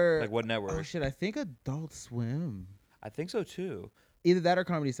sure. Like what network? Oh shit! I think Adult Swim. I think so too. Either that or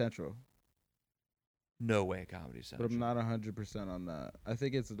Comedy Central. No way, Comedy Central. But I'm not 100% on that. I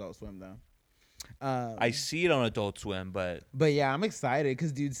think it's Adult Swim though. I see it on Adult Swim, but yeah, I'm excited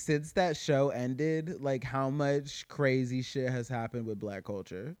because, dude, since that show ended, like, how much crazy shit has happened with Black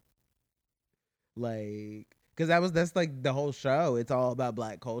culture. Like, because that's like the whole show. It's all about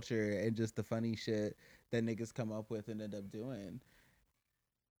Black culture and just the funny shit that niggas come up with and end up doing.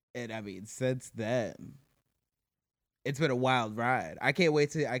 And I mean, since then, it's been a wild ride. I can't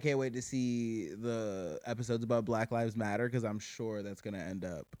wait to see the episodes about Black Lives Matter because I'm sure that's gonna end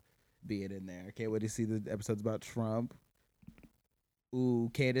up being in there. I can't wait to see the episodes about Trump. Ooh,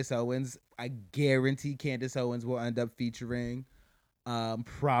 Candace Owens. I guarantee Candace Owens will end up featuring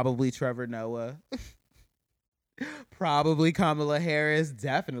probably Trevor Noah. Probably Kamala Harris.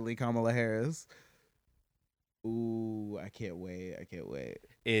 Definitely Kamala Harris. Ooh, I can't wait.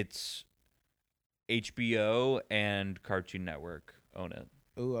 it's HBO and Cartoon Network own it.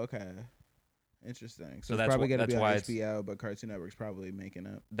 Ooh, okay. Interesting. So that's it's probably going to that's be why on it's- HBO, but Cartoon Network's probably making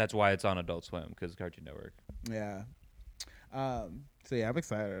it. That's why it's on Adult Swim, because Cartoon Network. Yeah. So yeah, I'm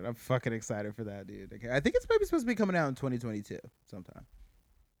excited. I'm fucking excited for that, dude. Okay. I think it's maybe supposed to be coming out in 2022 sometime.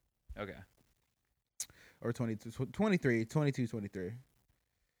 Okay. Or 23.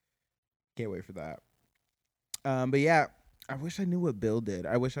 Can't wait for that. But yeah, I wish I knew what Bill did.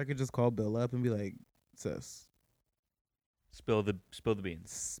 I wish I could just call Bill up and be like, sis, Spill the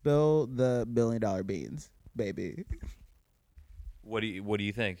beans. spill the $1 billion beans, baby. What do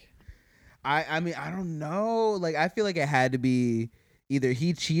you think? I mean, I don't know. Like, I feel like it had to be either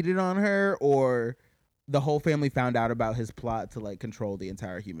he cheated on her or the whole family found out about his plot to like control the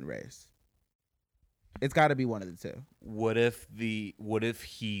entire human race. It's got to be one of the two. What if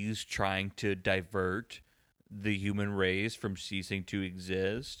he's trying to divert the human race from ceasing to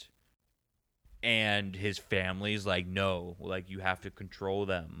exist, and his family's like, no, like you have to control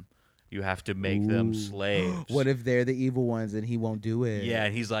them. You have to make them slaves. What if they're the evil ones and he won't do it? Yeah,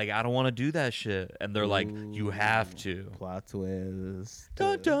 and he's like, I don't want to do that shit. And they're like, you have to. Plot twist.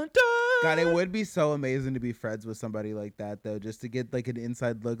 Dun, dun, dun. God, it would be so amazing to be friends with somebody like that, though, just to get like an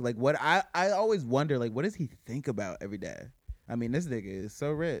inside look. Like, what I always wonder, like, what does he think about every day? I mean, this nigga is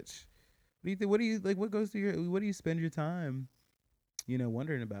so rich. What do you think? What do you like? What goes through your? What do you spend your time,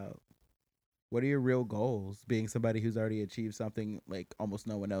 wondering about? What are your real goals? Being somebody who's already achieved something like almost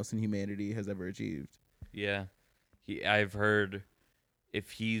no one else in humanity has ever achieved. Yeah, I've heard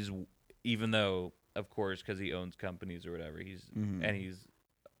if he's, even though of course because he owns companies or whatever, he's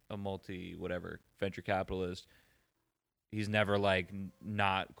a multi whatever venture capitalist. He's never like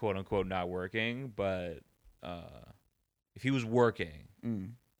not quote unquote not working, but if he was working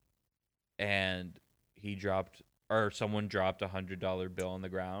and he dropped or someone dropped $100 bill on the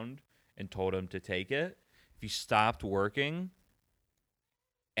ground and told him to take it, if he stopped working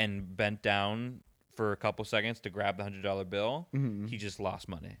and bent down for a couple seconds to grab the $100 bill, he just lost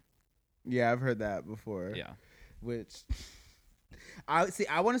money. Yeah, I've heard that before. Yeah. Which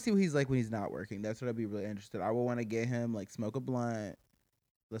I want to see what he's like when he's not working. That's what I'd be really interested. I would want to get him like smoke a blunt.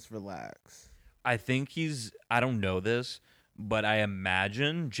 Let's relax. I think I don't know this, but I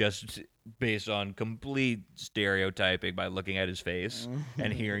imagine just based on complete stereotyping by looking at his face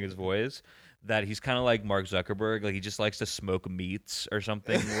and hearing his voice that he's kind of like Mark Zuckerberg. Like he just likes to smoke meats or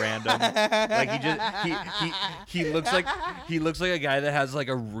something random. Like he looks like a guy that has like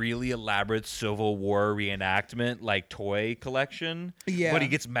a really elaborate Civil War reenactment like toy collection. Yeah. But he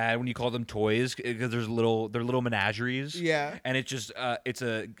gets mad when you call them toys because they're little menageries. Yeah. And it's just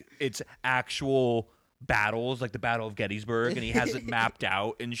it's actual battles, like the Battle of Gettysburg, and he has it mapped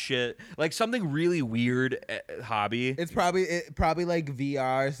out and shit. Like something really weird hobby. It's probably like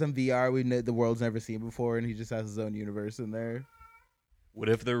VR, some VR the world's never seen before, and he just has his own universe in there. What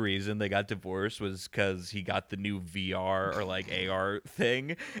if the reason they got divorced was because he got the new VR or like AR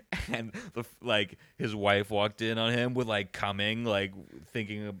thing, and his wife walked in on him with like coming, like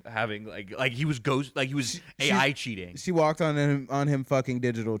thinking of having like he was AI cheating. She walked on him fucking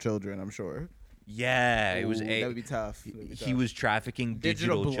digital children, I'm sure. Yeah, it was that would be tough. He was trafficking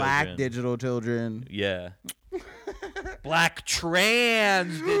digital black children. digital children. Yeah. Black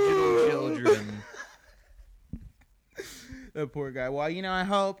trans digital children. The poor guy. Well,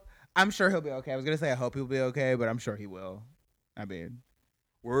 I'm sure he'll be okay. I was gonna say I hope he'll be okay, but I'm sure he will. I mean,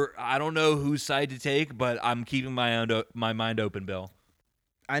 I don't know whose side to take, but I'm keeping my mind open, Bill.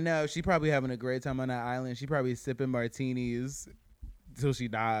 I know she probably having a great time on that island. She probably sipping martinis till she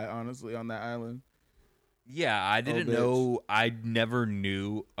died, honestly, on that island. Yeah, I didn't know. I never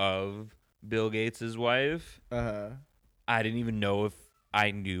knew of Bill Gates' wife. I didn't even know if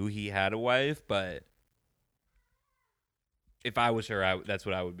I knew he had a wife, but if I was her, that's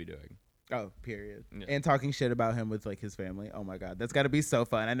what I would be doing. Oh, period. Yeah. And talking shit about him with like his family. Oh my God, that's got to be so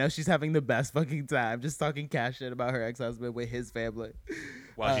fun. I know she's having the best fucking time just talking cash shit about her ex-husband with his family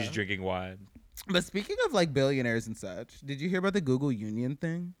while she's drinking wine. But speaking of like billionaires and such, did you hear about the Google union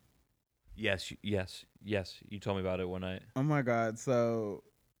thing? Yes. You told me about it one night. Oh my God. So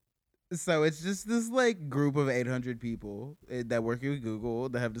it's just this like group of 800 people that work at Google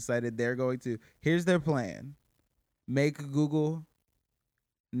that have decided they're going to, here's their plan. Make Google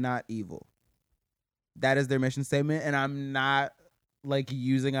not evil. That is their mission statement. And I'm not like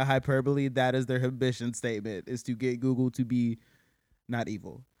using a hyperbole. That is their mission statement, is to get Google to be not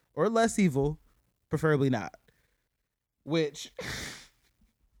evil or less evil, preferably not. Which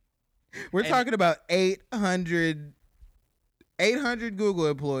we're talking about 800 Google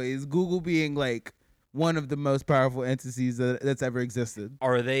employees, Google being like one of the most powerful entities that's ever existed.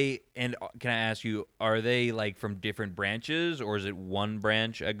 Are they, and can I ask you, are they like from different branches, or is it one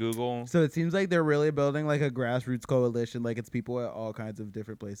branch at Google? So it seems like they're really building like a grassroots coalition. Like it's people at all kinds of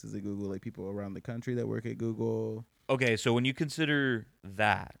different places at Google, like people around the country that work at Google. Okay, so when you consider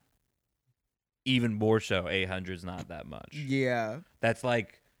that, even more so, 800 is not that much. Yeah. That's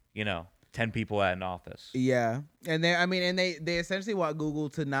like, 10 people at an office. Yeah. And they essentially want Google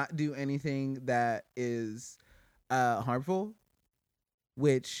to not do anything that is harmful,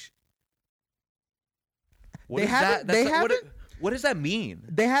 which what does that mean?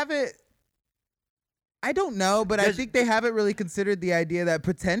 They haven't, I don't know, but I think they haven't really considered the idea that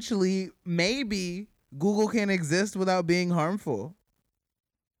potentially maybe Google can exist without being harmful.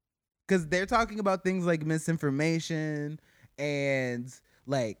 Because they're talking about things like misinformation and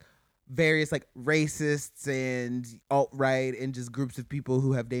like various like racists and alt-right and just groups of people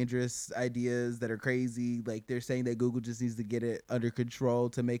who have dangerous ideas that are crazy. Like they're saying that Google just needs to get it under control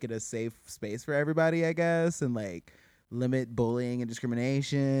to make it a safe space for everybody, I guess, and like limit bullying and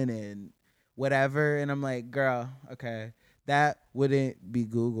discrimination and whatever. And I'm like, girl, okay, that wouldn't be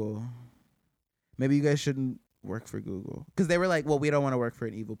Google. Maybe you guys shouldn't work for Google. Because they were like, well, we don't want to work for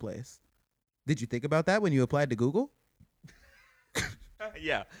an evil place. Did you think about that when you applied to Google?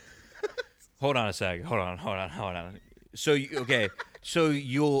 Yeah. Hold on a second. Hold on. So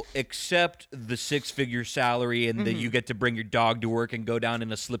you'll accept the 6-figure salary, and then you get to bring your dog to work and go down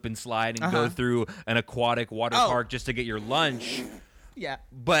in a slip and slide and go through an aquatic water park just to get your lunch. Yeah.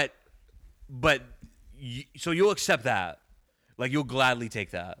 But so you'll accept that, like you'll gladly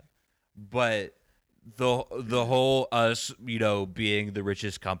take that. But the whole us, being the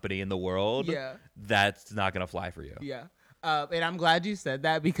richest company in the world, that's not gonna fly for you. Yeah. And I'm glad you said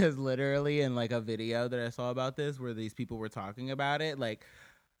that, because literally in like a video that I saw about this where these people were talking about it, like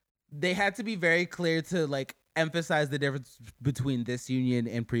they had to be very clear to like emphasize the difference between this union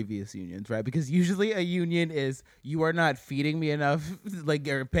and previous unions, right? Because usually a union is, you are not feeding me enough, like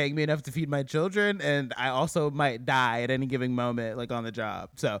you're paying me enough to feed my children, and I also might die at any given moment, like on the job.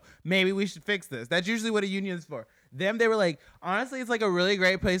 So maybe we should fix this. That's usually what a union is for. Them, they were like, honestly, it's like a really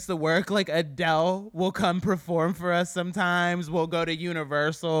great place to work. Like Adele will come perform for us sometimes. We'll go to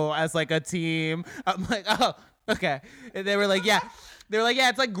Universal as like a team. I'm like, oh, okay. And they were like, yeah. They were like, yeah,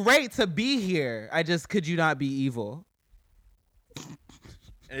 it's like great to be here. Could you not be evil?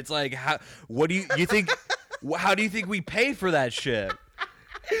 And it's like, what do you think? How do you think we pay for that shit?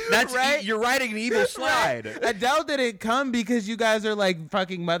 That's right. You're writing an evil slide. Right. Adele didn't come because you guys are like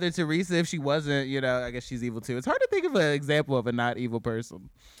fucking Mother Teresa. If she wasn't, I guess she's evil too. It's hard to think of an example of a not evil person.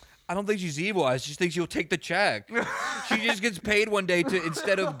 I don't think she's evil. I just think she'll take the check. She just gets paid one day to,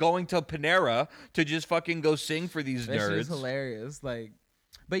 instead of going to Panera, to just fucking go sing for these nerds. That shit's hilarious.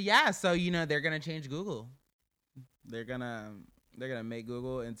 But yeah, so they're gonna change Google. They're gonna make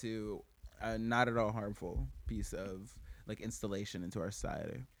Google into a not at all harmful piece of like installation into our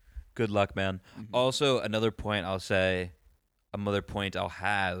society. Good luck, man. Mm-hmm. Also, another point I'll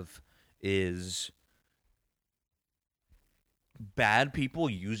have is bad people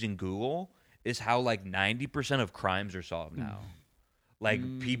using Google is how like 90% of crimes are solved now.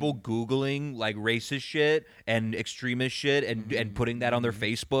 Like people Googling like racist shit and extremist shit and putting that on their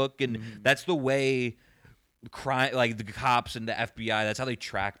Facebook, and that's the way crime, like the cops and the FBI, that's how they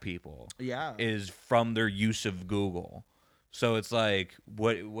track people. Yeah, is from their use of Google. So it's like,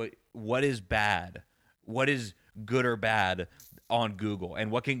 what is bad? What is good or bad on Google,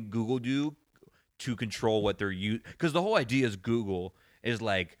 and what can Google do to control what they're using? Because the whole idea is Google is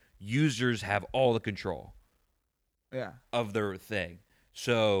like users have all the control. Yeah. Of their thing.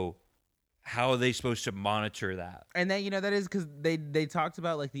 So how are they supposed to monitor that? And then that is because they talked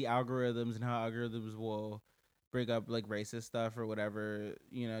about like the algorithms and how algorithms will bring up like racist stuff or whatever,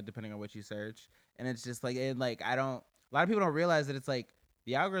 depending on what you search. And it's just like, a lot of people don't realize that it's like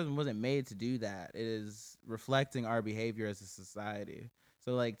the algorithm wasn't made to do that. It is reflecting our behavior as a society.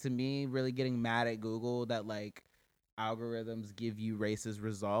 So like, to me, really getting mad at Google that like algorithms give you racist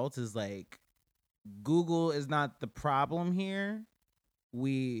results is like, Google is not the problem here.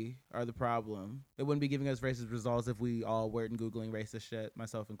 We are the problem. It wouldn't be giving us racist results if we all weren't Googling racist shit,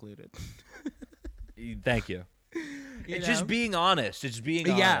 myself included. Thank you. It's just being honest. It's being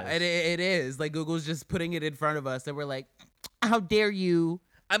honest. Yeah, it is. Like, Google's just putting it in front of us, and we're like, how dare you?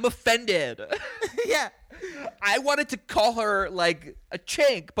 I'm offended. Yeah. I wanted to call her, like, a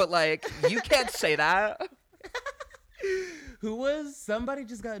chink, but, like, you can't say that. Somebody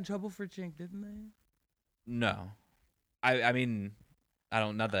just got in trouble for chink, didn't they? No. I mean,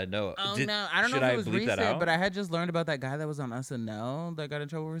 not that I know. Oh, no. I don't know if it was recent, but I had just learned about that guy that was on SNL that got in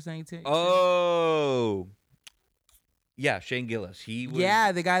trouble for saying chink. Oh. Yeah, Shane Gillis. He was...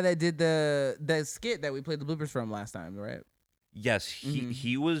 Yeah, the guy that did the skit that we played the bloopers from last time, right? Yes,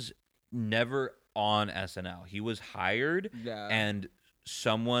 he was never on SNL. He was hired, and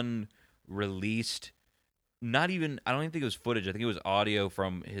someone released, I don't even think it was footage. I think it was audio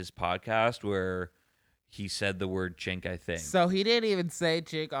from his podcast where he said the word chink, I think. So he didn't even say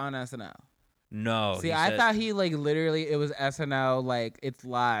chink on SNL. No. See, I thought he like literally it was SNL, like it's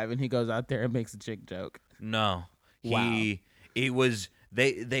live, and he goes out there and makes a chink joke. No. Wow. It was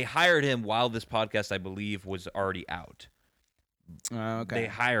they hired him while this podcast, I believe, was already out. Okay. They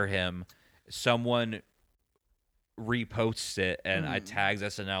hire him. Someone reposts it and I tags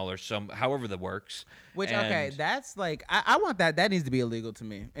SNL or however that works. Okay, that's like I want that. That needs to be illegal to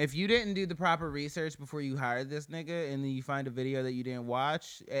me. If you didn't do the proper research before you hired this nigga and then you find a video that you didn't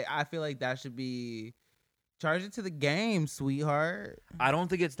watch, I feel like that should be charged it to the game, sweetheart. I don't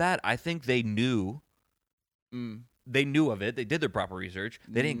think it's that. I think they knew. They knew of it. They did their proper research.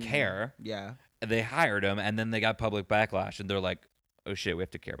 They didn't care. Yeah. They hired him, and then they got public backlash, and they're like, oh, shit, we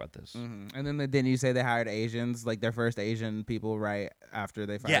have to care about this. And then didn't you say they hired Asians, like their first Asian people right after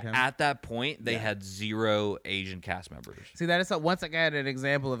they fired him? Yeah, at that point, they had 0 Asian cast members. See, that is, once again, an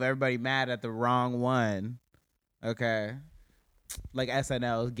example of everybody mad at the wrong one. Okay? Like,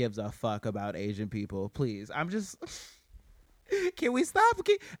 SNL gives a fuck about Asian people. Please. I'm just... Can we stop?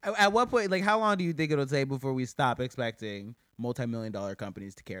 At what point, like, how long do you think it'll take before we stop expecting multi-million-dollar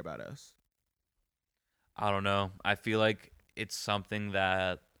companies to care about us? I don't know. I feel like it's something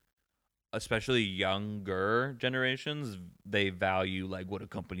that, especially younger generations, they value, like, what a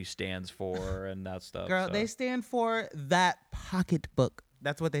company stands for and that stuff. Girl, they stand for that pocketbook.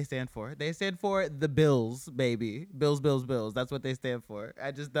 That's what they stand for. They stand for the bills, baby. Bills, bills, bills. That's what they stand for.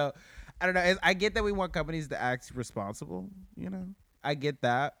 I don't know. I get that we want companies to act responsible, I get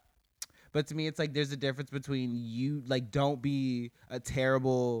that. But to me, it's like there's a difference between you, like, don't be a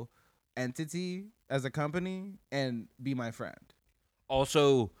terrible entity as a company and be my friend.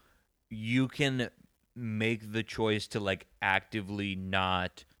 Also, you can make the choice to, like, actively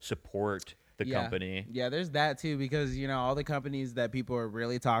not support the company. Yeah, there's that too, because all the companies that people are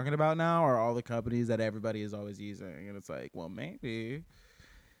really talking about now are all the companies that everybody is always using, and it's like, well, maybe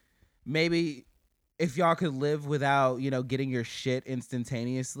if y'all could live without getting your shit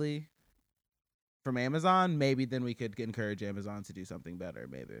instantaneously, from Amazon, maybe then we could encourage Amazon to do something better.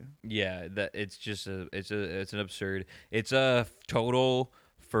 Maybe. Yeah, that it's just it's an absurd. It's a total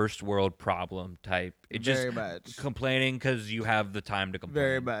first world problem type. It Very just much. complaining because you have the time to complain.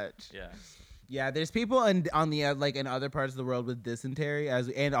 Very much. Yeah. Yeah, there's people on the like in other parts of the world with dysentery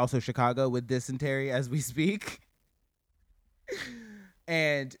and also Chicago with dysentery as we speak.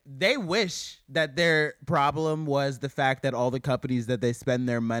 And they wish that their problem was the fact that all the companies that they spend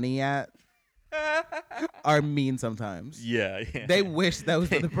their money at are mean sometimes. Yeah. They wish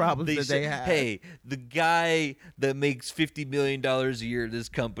those were the problems that they said, have. Hey, the guy that makes $50 million a year at this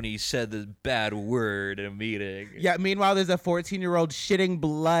company said this bad word in a meeting. Yeah, meanwhile, there's a 14-year-old shitting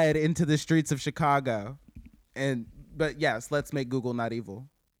blood into the streets of Chicago. But yes, let's make Google not evil.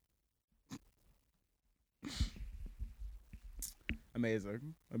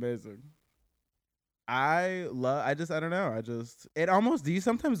 Amazing. I don't know. It almost, do you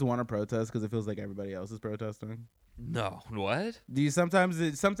sometimes want to protest because it feels like everybody else is protesting? No, what? Do you sometimes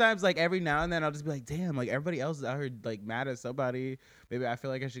like every now and then I'll just be like, damn, like everybody else is out here like mad at somebody. Maybe I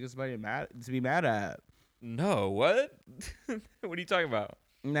feel like I should get somebody to be mad at. No, what? What are you talking about?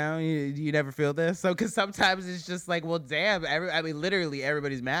 No, you never feel this? So, because sometimes it's just like, well, damn, literally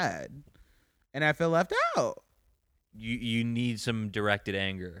everybody's mad. And I feel left out. You need some directed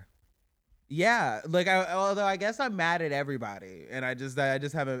anger. Yeah, like although I guess I'm mad at everybody, and I just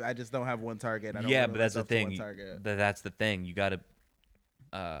don't have one target. I don't Yeah, limit but that's the myself to one thing. target. That's the thing. You got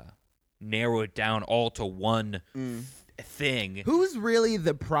to narrow it down all to one thing. Who's really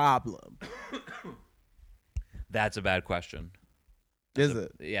the problem? That's a bad question. Is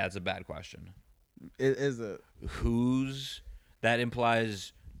it? Yeah, it's a bad question. Is it? Who's? That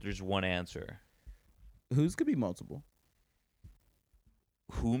implies there's one answer. Whose could be multiple.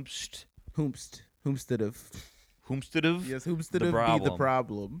 Whomst Whomstead. Yes, whomstead be the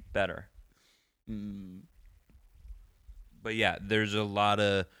problem. Better. But yeah, there's a lot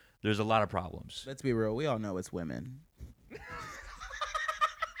of problems. Let's be real. We all know it's women.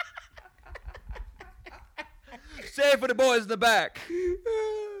 Say it for the boys in the back.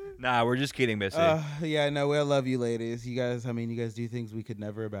 Nah, we're just kidding, Missy. Yeah, no, we all love you, ladies. You guys do things we could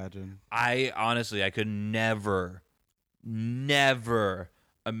never imagine. I honestly could never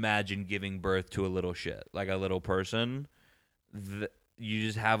imagine giving birth to a little shit, like a little person. You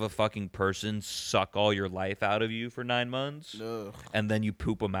just have a fucking person suck all your life out of you for 9 months. Ugh. And then you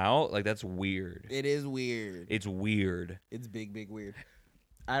poop them out. Like, that's weird. It is weird. It's weird. It's big weird.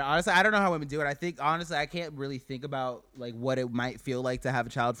 I don't know how women do it. I think honestly I can't really think about like what it might feel like to have a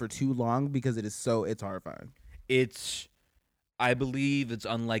child for too long because it's horrifying. I believe it's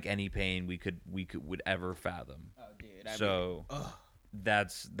unlike any pain we would ever fathom. Oh, dude.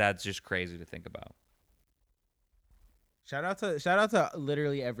 That's just crazy to think about. Shout out to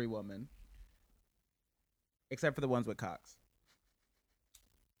literally every woman, except for the ones with cocks.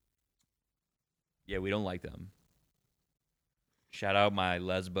 Yeah, we don't like them. Shout out my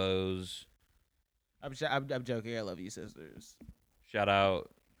lesbos. I'm joking. I love you, sisters. Shout out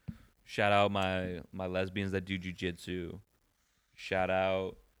my lesbians that do jujitsu. Shout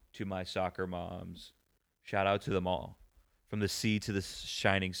out to my soccer moms. Shout out to them all, from the sea to the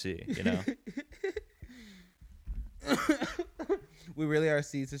shining sea. You know. We really are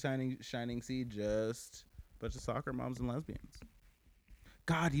sea to shining sea. Just a bunch of soccer moms and lesbians.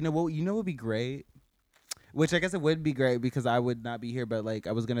 God, you know what? You know what would be great? Which I guess it would be great because I would not be here. But like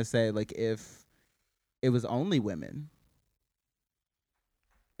I was gonna say, like if it was only women,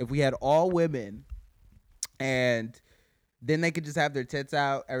 if we had all women, and then they could just have their tits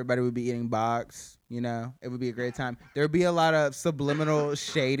out, everybody would be eating box. You know, it would be a great time. There would be a lot of subliminal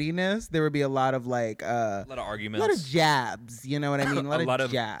shadiness. There would be a lot of like a lot of arguments, a lot of jabs. You know what I mean? A lot of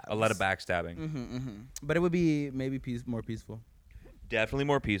jabs, a lot of backstabbing. But it would be maybe more peaceful. Definitely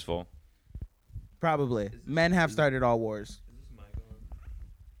more peaceful. Probably. Men have started all wars. Is this mic on?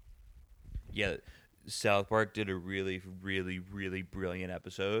 Yeah, South Park did a really, really, really brilliant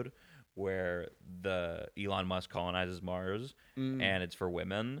episode where the Elon Musk colonizes Mars, and it's for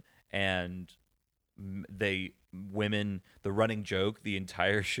women, and the running joke the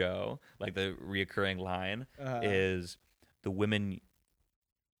entire show, like the reoccurring line, is the women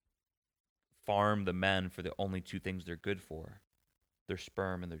farm the men for the only two things they're good for: their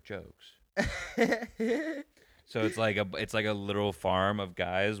sperm and their jokes. So it's like a literal farm of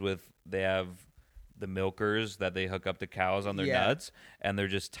guys they have the milkers that they hook up the cows on their nuts, and they're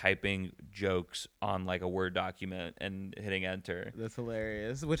just typing jokes on like a Word document and hitting enter. That's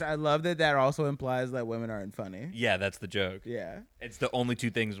hilarious. Which I love that also implies that women aren't funny. Yeah, that's the joke. Yeah. It's the only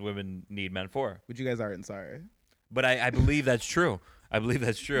two things women need men for. But you guys aren't sorry. But I believe that's true. I believe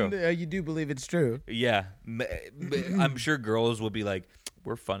that's true. You do believe it's true. Yeah. I'm sure girls will be like,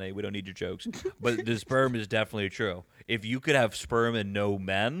 we're funny. We don't need your jokes. But the sperm is definitely true. If you could have sperm and no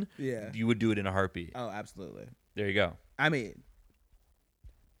men, you would do it in a heartbeat. Oh, absolutely. There you go. I mean,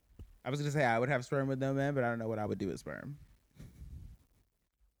 I was going to say I would have sperm with no men, but I don't know what I would do with sperm.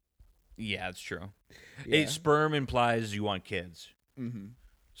 Yeah, it's true. Yeah. Sperm implies you want kids. Mm-hmm.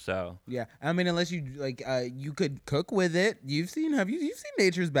 So yeah, I mean, unless you like, you could cook with it. You've seen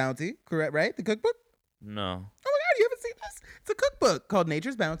Nature's Bounty, correct? Right, the cookbook. No. Oh my God, you haven't seen this? It's a cookbook called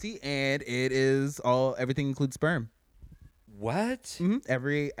Nature's Bounty, and it is everything includes sperm. What? Mm-hmm.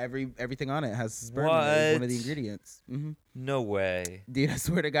 Everything on it has sperm. It's one of the ingredients. Mm-hmm. No way, dude! I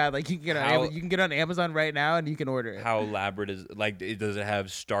swear to God, like you can get on Amazon right now and you can order it. How elaborate is does it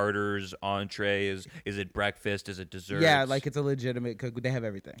have starters, entrees? Is it breakfast? Is it dessert? Yeah, like it's a legitimate cook. They have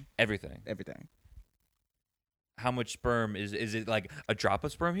everything. Everything. How much sperm is it? Like a drop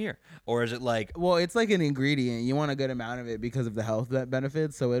of sperm here, or is it like? Well, it's like an ingredient. You want a good amount of it because of the health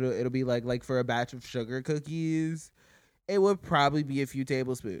benefits. So it'll be like for a batch of sugar cookies, it would probably be a few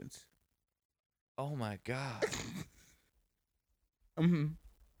tablespoons. Oh my God. Mm-hmm.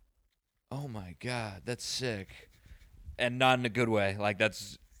 Oh my God, that's sick, and not in a good way. Like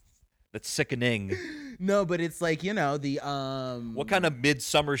that's sickening. No, but it's like, the What kind of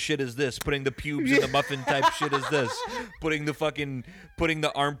midsummer shit is this? Putting the pubes in the muffin type shit is this? Putting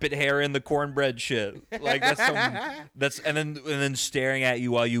the armpit hair in the cornbread shit. Like and then staring at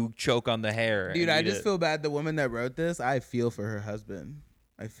you while you choke on the hair. Dude, I just feel bad. The woman that wrote this, I feel for her husband.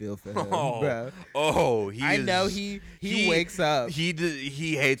 I feel for him, bro. Oh, I know he wakes up.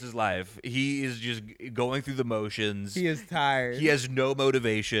 He hates his life. He is just going through the motions. He is tired. He has no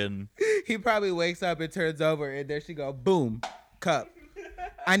motivation. He probably wakes up and turns over, and there she go, boom, cup.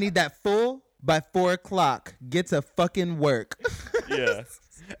 I need that full by 4:00. Get to fucking work. Yeah,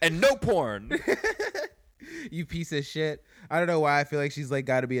 and no porn. You piece of shit. I don't know why I feel like she's like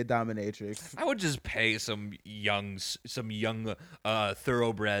got to be a dominatrix. I would just pay some young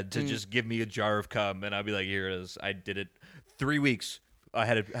thoroughbred to just give me a jar of cum, and I'd be like, here it is. I did it 3 weeks. I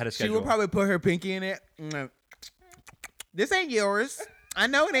had a schedule. She would probably put her pinky in it. This ain't yours. I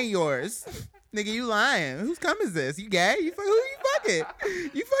know it ain't yours. Nigga, you lying. Whose cum is this? You gay? Who you fucking?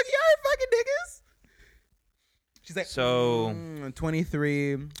 You already fucking niggas. She's like, so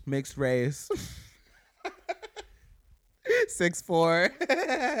 23, mixed race.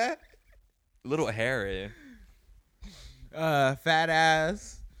 6'4". Little hairy. Fat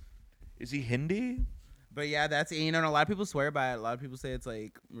ass. Is he Hindi? But yeah, that's, a lot of people swear by it. A lot of people say it's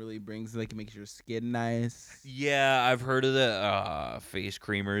like really brings, like, it makes your skin nice. Yeah, I've heard of the face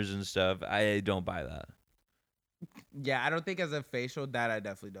creamers and stuff. I don't buy that. Yeah, I don't think as a facial, that I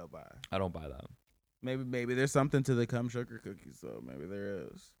definitely don't buy. I don't buy that. Maybe there's something to the cum sugar cookies though. Maybe there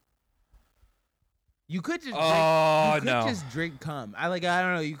is. You could just just drink cum. I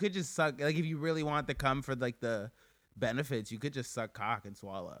don't know. You could just suck, like, if you really want the cum for like the benefits, you could just suck cock and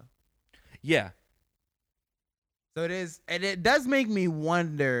swallow. Yeah. So it is, and it does make me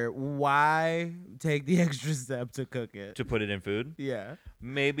wonder why take the extra step to cook it. To put it in food? Yeah.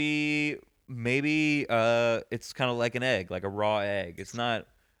 Maybe it's kind of like an egg, like a raw egg. It's not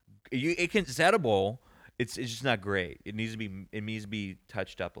it's edible. It's just not great. It needs to be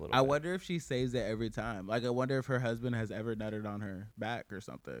touched up a little bit. I wonder if she saves it every time. Like, I wonder if her husband has ever nutted on her back or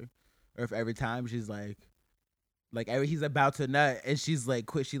something. Or if every time she's like he's about to nut and she's like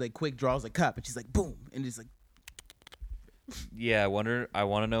quick draws a cup and she's like boom and just like. Yeah, I want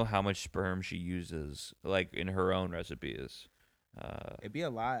to know how much sperm she uses, like, in her own recipes. It'd be a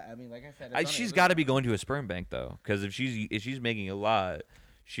lot. I mean, like I said, she's got to be going to a sperm bank though, because if she's making a lot,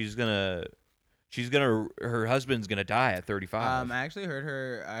 her husband's gonna die at 35. I actually heard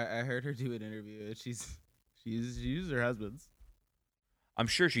her. I heard her do an interview. She uses her husband's. I'm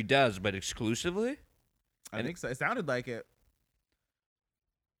sure she does, but exclusively. I think so. It sounded like it.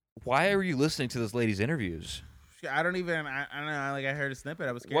 Why are you listening to this lady's interviews? I don't know. Like, I heard a snippet.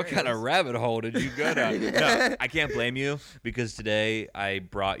 I was curious. What kind of rabbit hole did you go down? No, I can't blame you, because today I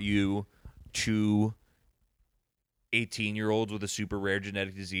brought you 2 18-year-olds with a super rare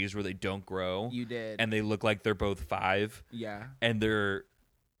genetic disease where they don't grow. You did. And they look like they're both 5. Yeah. And they're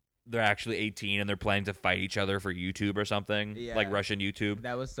actually 18 and they're planning to fight each other for YouTube or something. Yeah. Like Russian YouTube.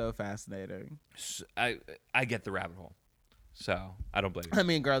 That was so fascinating. So I get the rabbit hole. So I don't blame you. I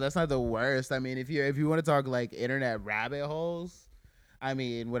mean, girl, that's not the worst. I mean, if you want to talk like internet rabbit holes, I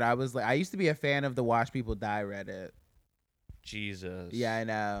mean, when I was like, I used to be a fan of the Watch People Die Reddit. Jesus. Yeah, I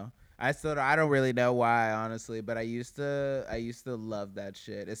know. I don't really know why, honestly, but I used to love that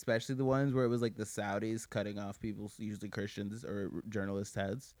shit, especially the ones where it was like the Saudis cutting off people's, usually Christians or journalists'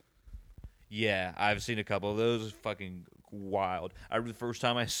 heads. Yeah, I've seen a couple of those. Fucking wild. The first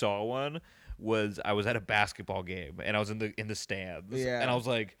time I saw one was I was at a basketball game and I was in the stands. Yeah. And I was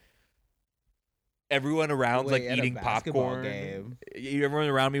like, everyone around was Wait, like at a eating basketball popcorn. game? Everyone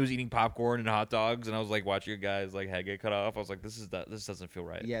around me was eating popcorn and hot dogs, and I was like watching a guy's like head get cut off. I was like, this doesn't feel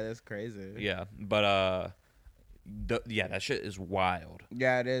right. Yeah, that's crazy. Yeah, but yeah, that shit is wild.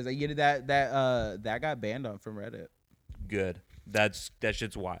 Yeah, it is. You know, that got banned on from Reddit. Good. That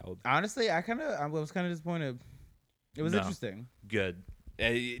shit's wild. Honestly, I was kind of disappointed. It was interesting. Good,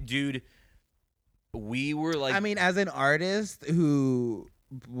 dude. We were like, I mean, as an artist who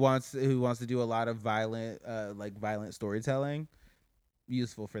wants to do a lot of violent storytelling,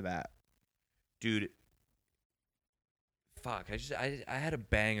 useful for that. Dude. Fuck, I had a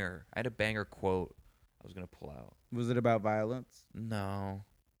banger. I had a banger quote I was gonna pull out. Was it about violence? No.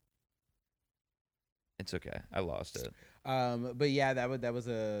 It's okay. I lost it. But yeah, that was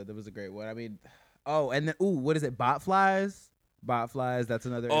a great one. I mean, and then what is it? Botflies. That's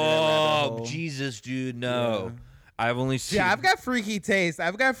another. Oh Jesus, dude, no. Yeah. I've only seen. Yeah, I've got freaky taste. I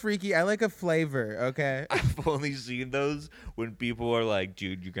like a flavor. Okay. I've only seen those when people are like,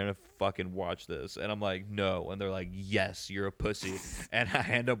 "Dude, you're gonna fucking watch this," and I'm like, "No," and they're like, "Yes, you're a pussy," and I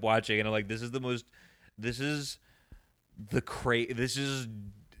end up watching, and I'm like, "This is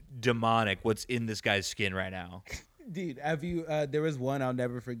demonic. What's in this guy's skin right now?" Dude, have you? There was one I'll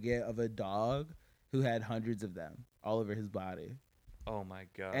never forget of a dog who had hundreds of them all over his body. Oh my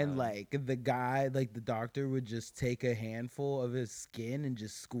god! And like the guy, like the doctor would just take a handful of his skin and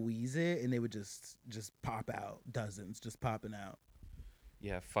just squeeze it, and they would just pop out, dozens, just popping out.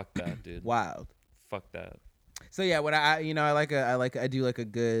 Yeah, fuck that, dude. Wild. Fuck that. So yeah, what I do like a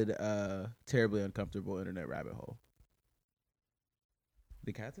good, terribly uncomfortable internet rabbit hole.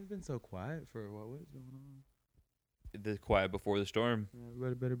 The cats have been so quiet for what is going on? The quiet before the storm. Yeah,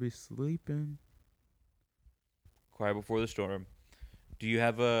 everybody better be sleeping. Quiet before the storm. Do you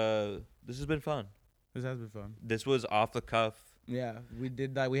have a? This has been fun. This has been fun. This was off the cuff. Yeah, we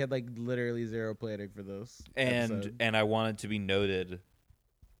did that. We had like literally zero planning for this. And I want it to be noted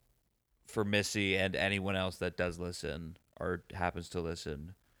for Missy and anyone else that does listen or happens to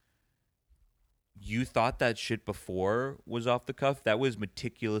listen. You thought that shit before was off the cuff. That was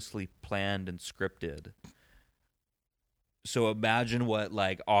meticulously planned and scripted. So imagine what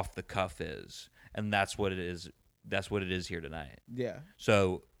like off the cuff is, and that's what it is. That's what it is here tonight. Yeah.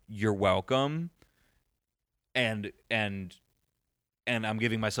 So you're welcome, and I'm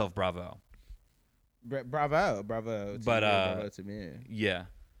giving myself bravo. Bravo. Bravo to me. Yeah.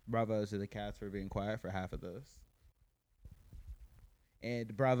 Bravo to the cats for being quiet for half of this.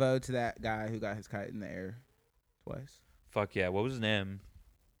 And bravo to that guy who got his kite in the air twice. Fuck yeah. What was his name?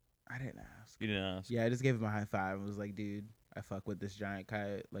 I didn't ask. You didn't ask? Yeah, I just gave him a high five and was like, dude, I fuck with this giant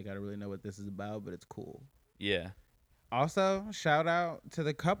kite. Like, I don't really know what this is about, but it's cool. Yeah. Also, shout out to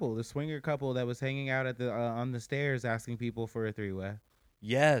the couple, the swinger couple that was hanging out at the on the stairs asking people for a three-way.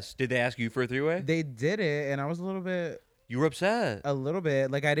 Yes. Did they ask you for a three-way? They did it, and I was a little bit... You were upset. A little bit.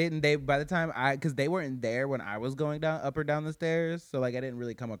 Like, by the time because they weren't there when I was going up or down the stairs, so, like, I didn't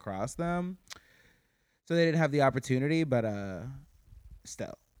really come across them. So they didn't have the opportunity, but,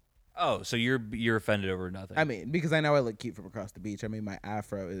 still. Oh, so you're offended over nothing. I mean, because I know I look cute from across the beach. I mean, my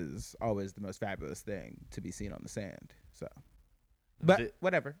afro is always the most fabulous thing to be seen on the sand. So, but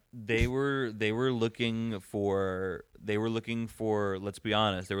whatever. They were looking for. Let's be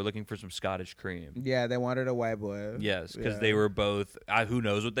honest. They were looking for some Scottish cream. Yeah, they wanted a white boy. Yes, because they were both. Who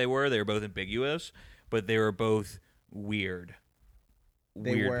knows what they were? They were both ambiguous, but they were both weird.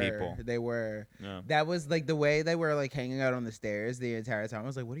 People. They were. Yeah. That was like the way they were like hanging out on the stairs the entire time. I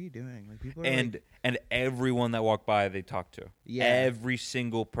was like, "What are you doing?" Like people. Are and everyone that walked by, they talked to. Yeah. Every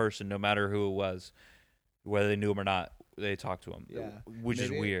single person, no matter who it was, whether they knew him or not, they talked to him. Yeah. Which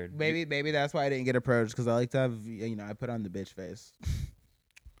is weird. Maybe that's why I didn't get approached, because I like to have, I put on the bitch face.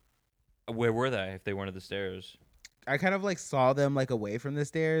 Where were they if they weren't at the stairs? I kind of like saw them like away from the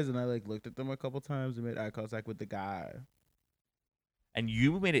stairs, and I like looked at them a couple times and made eye contact with the guy. And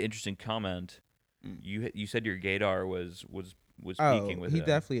you made an interesting comment. You said your gaydar was peaking with he him.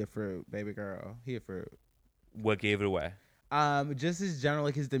 Definitely a fruit, baby girl. He a fruit. What gave it away? Just his general,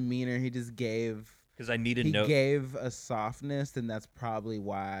 like his demeanor. He just gave. Because I need to know. He gave a softness, and that's probably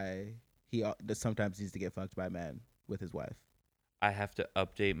why he sometimes needs to get fucked by men with his wife. I have to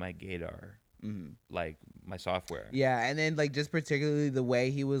update my gaydar. Like my software. Yeah, and then like just particularly the way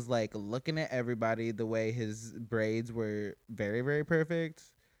he was like looking at everybody, the way his braids were very, very perfect.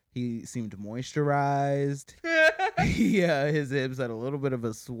 He seemed moisturized. Yeah, his hips had a little bit of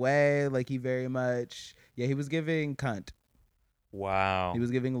a sway. Like he very much. Yeah, he was giving cunt. Wow. He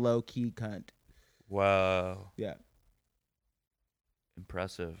was giving low key cunt. Whoa. Yeah.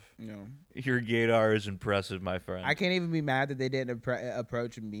 Impressive. No. Your gaydar is impressive, my friend. I can't even be mad that they didn't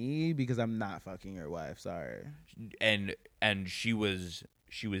approach me because I'm not fucking your wife. Sorry. And she was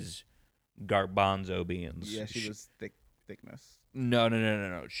garbanzo beans. Yeah, she was thickness. No.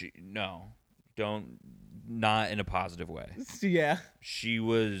 Don't, not in a positive way. Yeah. She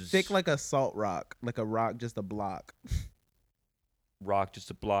was Thick like a salt rock, like a rock, just a block. rock, just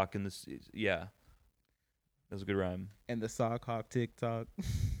a block in this. Yeah, that was a good rhyme. And the sock hawk TikTok.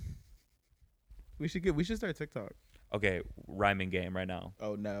 we should start TikTok. Okay, rhyming game right now.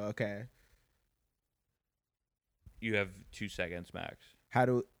 Oh no, okay. You have 2 seconds max.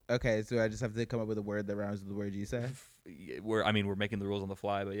 Okay, so I just have to come up with a word that rhymes with the word you say? We're making the rules on the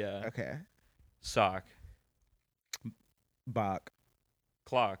fly, but yeah. Okay. Sock, Bach,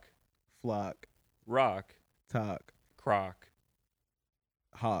 clock, flock, rock, talk, crock,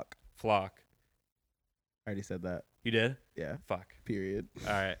 hawk. flock. I already said that. You did? Yeah. Fuck. Period.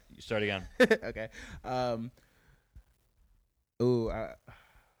 All right, you start again. Okay.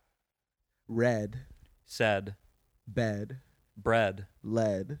 Red, Said, bed, bread,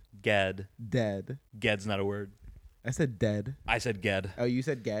 lead, ged. dead. Ged's not a word. I said dead. I said ged. Oh, you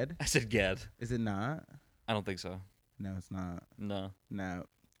said ged? I said ged. Is it not? I don't think so. No, it's not. No. No.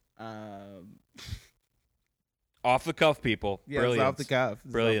 Off the cuff, people. Yeah, Brilliant. it's off the cuff.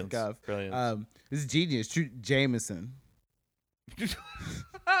 It's Brilliant. Off the cuff. Brilliant. This is genius. Jameson.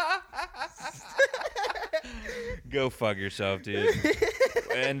 Go fuck yourself, dude.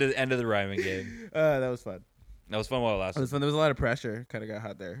 end of the rhyming game. That was fun. That was fun while it It lasted. was fun. There was a lot of pressure. Kind of got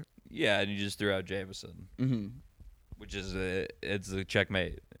hot there. Yeah, and you just threw out Jameson, Mm-hmm. which is it's a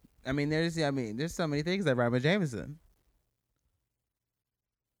checkmate. I mean, there's so many things that rhyme with Jameson.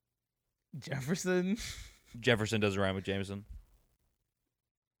 Jefferson. Jefferson doesn't rhyme with Jameson.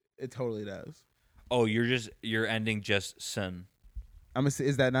 It totally does. Oh, you're ending just son.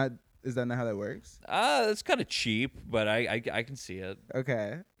 Is that not how that works? That's kind of cheap, but I can see it.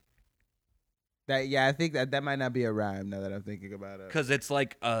 Okay. I think that might not be a rhyme now that I'm thinking about it. Because it's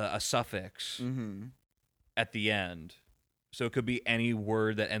like a suffix Mm-hmm. at the end. So it could be any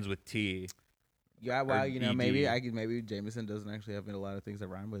word that ends with T. Yeah, well, ED. maybe Jameson doesn't actually have a lot of things that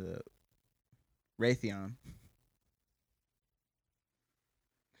rhyme with it. Raytheon.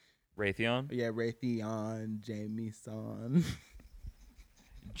 Raytheon? Yeah, Raytheon, Jameson.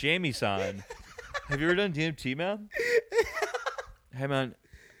 Jamie-san. Have you ever done DMT, man? Hey,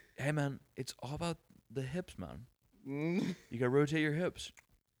 man, it's all about the hips, man. You gotta rotate your hips.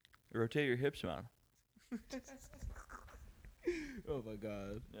 Rotate your hips, man. Oh my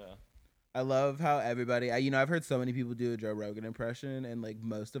god. Yeah. I love how everybody, I've heard so many people do a Joe Rogan impression, and like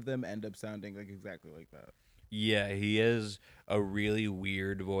most of them end up sounding like exactly like that. Yeah, he has a really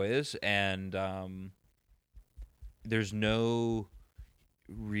weird voice, and there's no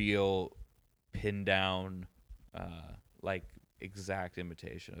real pin down, like exact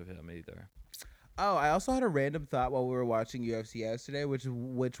imitation of him either. Oh, I also had a random thought while we were watching UFC yesterday, which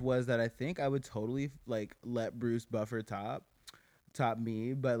was that I think I would totally like let Bruce Buffer top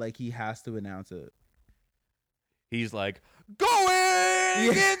me, but like he has to announce it. He's like, going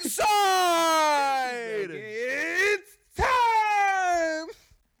inside! It's time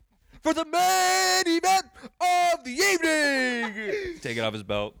For the main event of the evening! Take it off his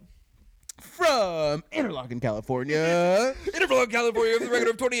belt. from Interlochen, California. Interval, California, with a record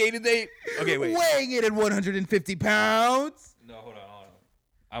of 28-8. Okay, wait. Weighing in at 150 pounds. No, hold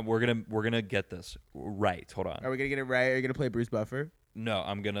on. We're gonna get this right. Hold on. Are we gonna get it right? Are you gonna play Bruce Buffer? No,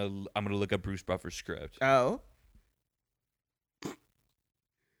 I'm gonna look up Bruce Buffer's script. Oh.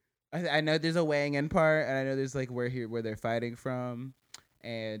 I know there's a weighing in part, and I know there's like where they're fighting from,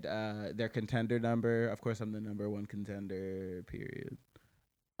 and their contender number. Of course, I'm the number one contender. Period.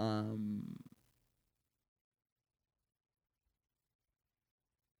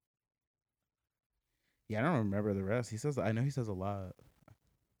 Yeah, I don't remember the rest. I know he says a lot.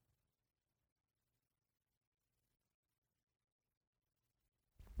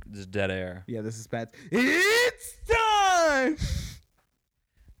 This is dead air. Yeah, this is bad. It's time.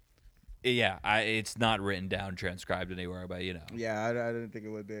 Yeah, it's not written down, transcribed anywhere, but you know. Yeah, I didn't think it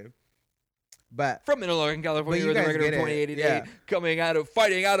would be. But From Interlochen, California, you with a guys record of get it. 28-8, Yeah.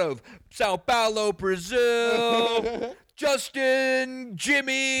 fighting out of Sao Paulo, Brazil, Justin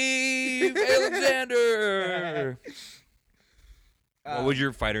Jimmy Alexander. What would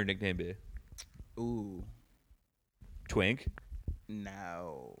your fighter nickname be? Ooh. Twink?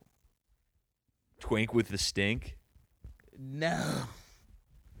 No. Twink with the stink? No.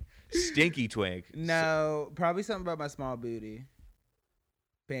 Stinky twink. No. Probably something about my small booty.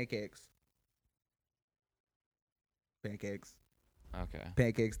 Pancakes. Okay.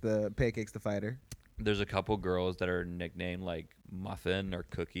 Pancakes the fighter. There's a couple girls that are nicknamed like Muffin or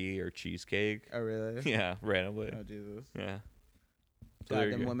Cookie or Cheesecake. Oh, really? Yeah, randomly. Oh, Jesus. Yeah. So God, there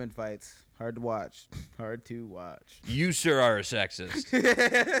you them go. women fights. Hard to watch. Hard to watch. You, sir, are a sexist.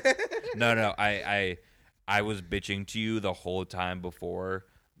 No. I was bitching to you the whole time before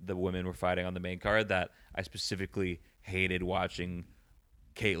the women were fighting on the main card that I specifically hated watching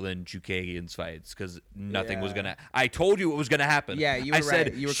Caitlyn Chukagian's fights because nothing was gonna. I told you it was gonna happen. Yeah, you were I said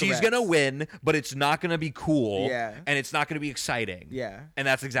right. You were she's correct. gonna win, but it's not gonna be cool. Yeah. and it's not gonna be exciting. Yeah. and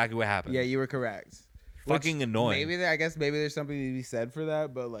that's exactly what happened. Yeah, you were correct. Fucking Which, annoying. I guess maybe there's something to be said for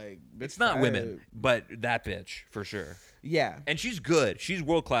that, but like, It's not women, but that bitch for sure. Yeah. And she's good. She's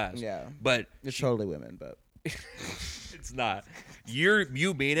world class. Yeah. but It's totally women, but it's not. You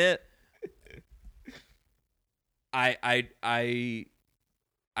mean it. I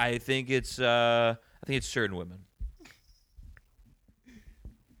think it's certain women.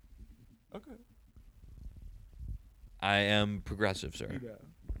 okay. I am progressive, sir. Yeah.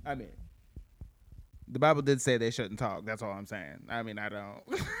 I mean, the Bible did say they shouldn't talk. That's all I'm saying. I mean, I don't.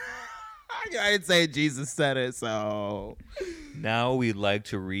 I didn't say Jesus said it, so. Now we'd like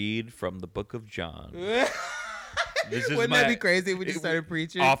to read from the book of John. This is Wouldn't that be crazy if we just it- started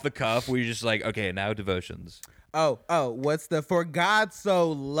preaching? Off the cuff, we just like, okay, now devotions. What's the for God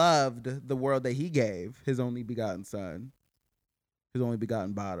so loved the world that he gave his only begotten son, his only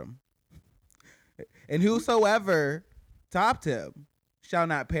begotten bottom. And whosoever topped him shall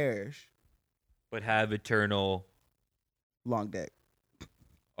not perish. But have eternal, Long dick.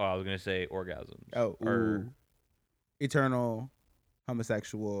 I was going to say orgasms. Oh, Or ooh. Eternal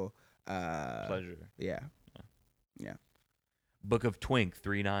homosexual pleasure. Yeah. Book of Twink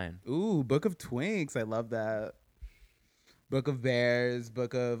 3:9. Ooh, Book of Twinks. I love that. Book of Bears,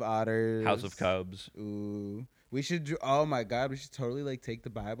 Book of Otters. House of Cubs. Ooh. We should oh my god, we should totally like take the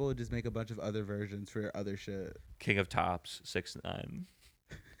Bible and just make a bunch of other versions for other shit. King of Tops 6'9".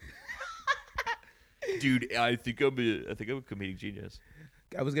 Dude, I think I'm a comedic genius.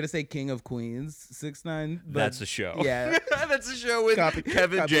 I was gonna say King of Queens 6'9". That's the show. Yeah. That's the show with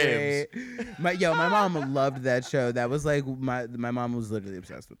Kevin James. My mom loved that show. That was like my mom was literally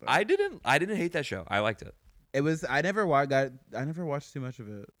obsessed with it. I didn't hate that show. I liked it. It was I never watched too much of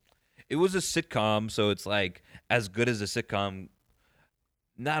it. It was a sitcom, so it's like as good as a sitcom.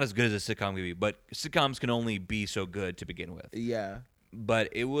 Not as good as a sitcom can be, but sitcoms can only be so good to begin with. Yeah. But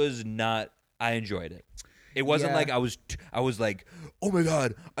it was not. I enjoyed it. It wasn't Yeah. like I was like, oh my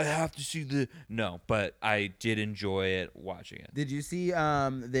god, I have to see the. No, but I did enjoy it watching it. Did you see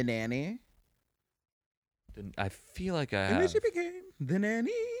The Nanny? And I feel like I And then have. she became the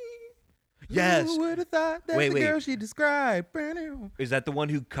nanny. Yes. Who would have thought that Wait, the wait. girl she described? Is that the one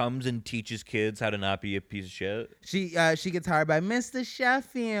who comes and teaches kids how to not be a piece of shit? She gets hired by Mr.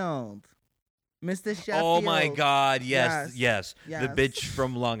 Sheffield. Mr. Sheffield. Oh my God! Yes. Yes. The Yes. bitch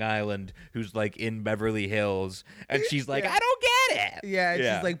from Long Island who's like in Beverly Hills, and she's like, Yeah. I don't get it. Yeah, and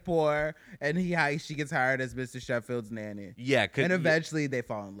she's like poor, and she gets hired as Mr. Sheffield's nanny. yeah, And eventually they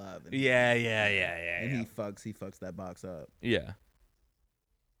fall in love. And, yeah. and he fucks that box up. Yeah.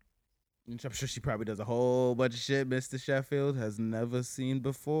 And I'm sure she probably does a whole bunch of shit Mr. Sheffield has never seen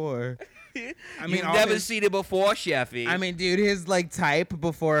before. I mean, You've all never his- seen it before, Sheffy. I mean, dude, his like type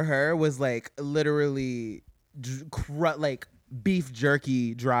before her was like literally like beef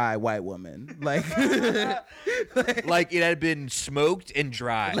jerky dry white woman. Like, like it had been smoked and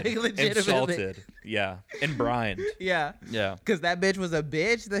dried Like, and legitimately. salted. Yeah, and brined. yeah. Yeah. Because that bitch was a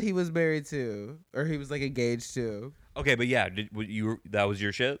bitch that he was married to, or he was like engaged to. Okay, but yeah, that was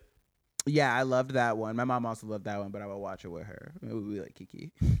your shit? Yeah, I loved that one. My mom also loved that one, but I would watch it with her. It would be like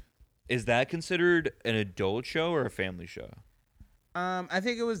Kiki. Is that considered an adult show or a family show? I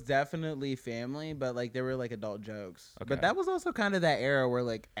think it was definitely family, but like there were like adult jokes. Okay. But that was also kind of that era where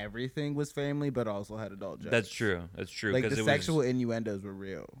like everything was family, but also had adult jokes. That's true. Like the it sexual was, innuendos were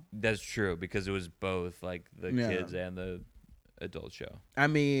real. That's true because it was both like the Yeah. kids and the adult show. I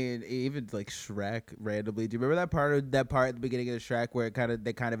mean, even like Shrek randomly. Do you remember that part at the beginning of Shrek where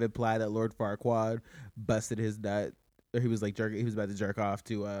they kind of imply that Lord Farquaad busted his nut, or he was about to jerk off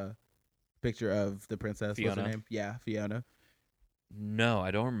to a picture of the princess. What's Fiona? her name? Yeah, Fiona. No,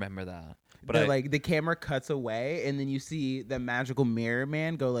 I don't remember that. But But like the camera cuts away, and then you see the magical mirror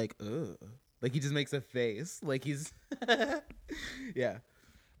man go like, ugh. Like he just makes a face. Like he's yeah.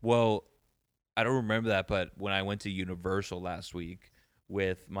 well, I don't remember that, but when I went to Universal last week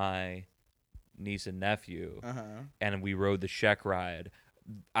with my niece and nephew, and we rode the Shrek ride,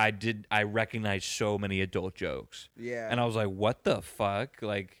 I recognized so many adult jokes. Yeah. And I was like, what the fuck?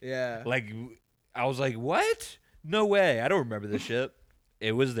 Like, yeah. Like, I was like, what? No way. I don't remember this shit.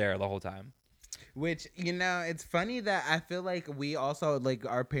 It was there the whole time. Which, it's funny that I feel like we also, like,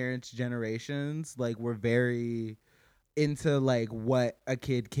 our parents' generations, like, were very into, like, what a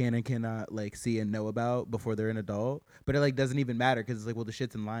kid can and cannot, like, see and know about before they're an adult. But it, like, doesn't even matter because it's like, well, the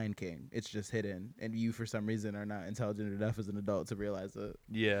shit's in Lion King. It's just hidden. And you, for some reason, are not intelligent enough as an adult to realize it.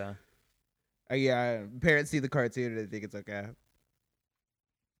 Yeah. Yeah, parents see the cartoon and they think it's okay.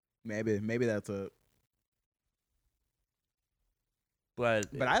 Maybe that's it.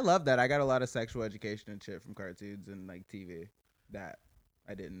 But I love that. I got a lot of sexual education and shit from cartoons and like TV that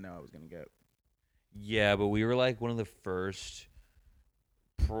I didn't know I was gonna get. Yeah, but we were like one of the first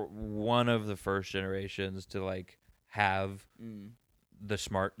generations to like have the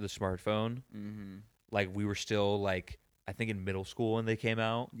smartphone. Mm-hmm. Like we were still like I think in middle school when they came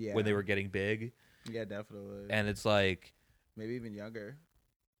out. Yeah. When they were getting big. Yeah, definitely. And it's like maybe even younger.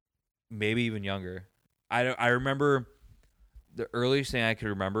 I remember. The earliest thing I could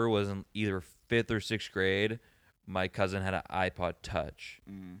remember was in either 5th or 6th grade. My cousin had an iPod Touch,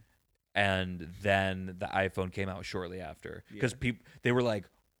 and then the iPhone came out shortly after. Because they were like,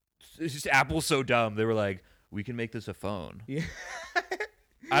 "Apple's so dumb." They were like, "We can make this a phone." Yeah.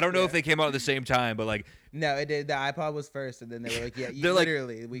 I don't know if they came out at the same time, but like, no, it did. The iPod was first, and then they were like, "Yeah,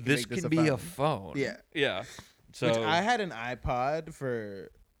 literally, we can this make this can a be phone. a phone." Yeah. So which I had an iPod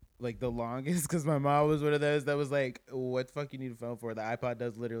for like the longest because my mom was one of those that was like, what the fuck you need a phone for? The iPod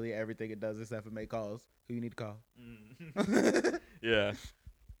does literally everything it does except for make calls. Who you need to call? Yeah.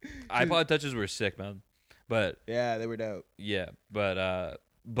 iPod Touches were sick, man. But yeah, they were dope. Yeah, but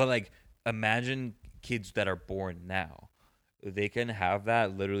like imagine kids that are born now. They can have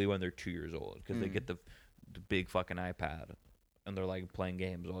that literally when they're 2 years old because they get the big fucking iPad and they're like playing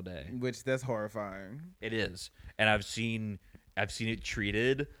games all day. Which that's horrifying. It is. And I've seen it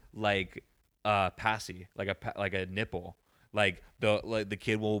treated like passy, like a nipple. Like the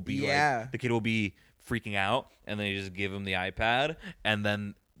kid will be like the kid will be freaking out, and then you just give him the iPad, and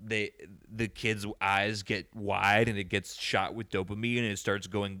then the kid's eyes get wide, and it gets shot with dopamine, and it starts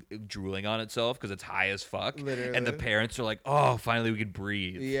drooling on itself because it's high as fuck. Literally. And the parents are like, "Oh, finally we can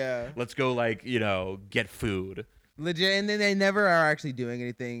breathe. Yeah, let's go get food." Legit, and then they never are actually doing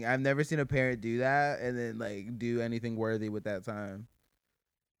anything. I've never seen a parent do that and then like do anything worthy with that time.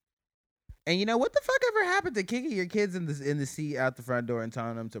 And what the fuck ever happened to kicking your kids in the seat out the front door and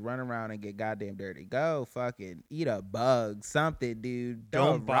telling them to run around and get goddamn dirty? Go fucking eat a bug, something, dude.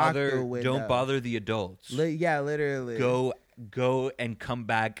 Don't bother the adults. Yeah, literally. Go and come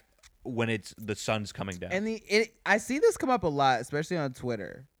back when the sun's coming down. And I see this come up a lot, especially on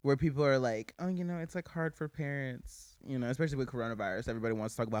Twitter, where people are like, "Oh, it's like hard for parents." Especially with coronavirus, everybody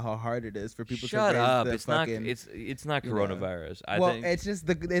wants to talk about how hard it is for people to raise up. The it's fucking, not. It's not coronavirus. I think it's just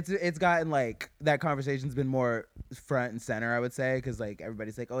it's gotten like that conversation's been more front and center. I would say because like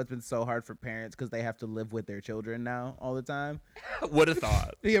everybody's like, "Oh, it's been so hard for parents because they have to live with their children now all the time." What a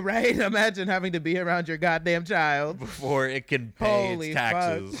thought! Yeah, right. Imagine having to be around your goddamn child before it can pay its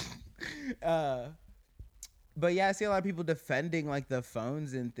taxes. But yeah, I see a lot of people defending like the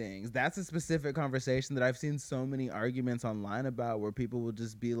phones and things. That's a specific conversation that I've seen so many arguments online about, where people will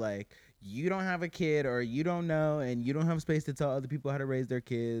just be like, you don't have a kid, or you don't know, and you don't have space to tell other people how to raise their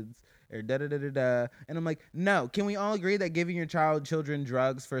kids, or da-da-da-da-da. And I'm like, no, can we all agree that giving your children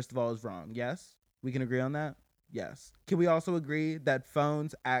drugs, first of all, is wrong? Yes? We can agree on that? Yes. Can we also agree that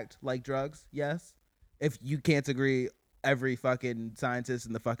phones act like drugs? Yes. If you can't agree, every fucking scientist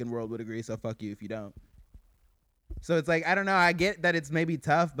in the fucking world would agree, so fuck you if you don't. So it's like, I don't know, I get that it's maybe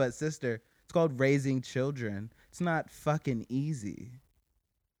tough, but sister, it's called raising children. It's not fucking easy.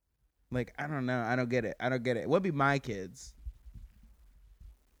 Like, I don't know, I don't get it. What'd be my kids?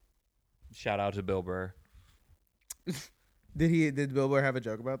 Shout out to Bill Burr. Did Bill Burr have a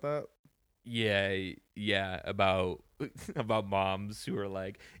joke about that? Yeah, about moms who are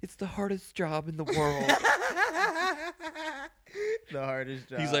like, it's the hardest job in the world. The hardest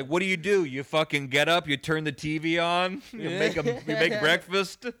job. He's like, what do? You fucking get up, you turn the TV on, you make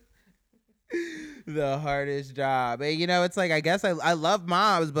breakfast. The hardest job. And it's like, I guess I love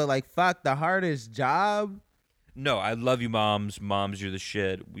moms, but like, fuck, the hardest job? No, I love you, moms. Moms, you're the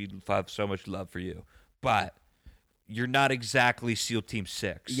shit. We have so much love for you. But you're not exactly SEAL Team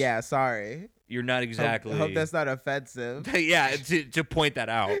 6. Yeah, sorry. You're not exactly. I hope that's not offensive. Yeah, to point that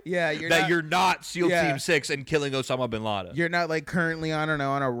out. Yeah, you're not SEAL Team 6 and killing Osama bin Laden. You're not like currently on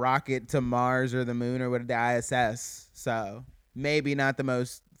a rocket to Mars or the moon or what the ISS. So maybe not the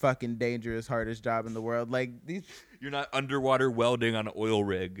most fucking dangerous, hardest job in the world. Like these. You're not underwater welding on an oil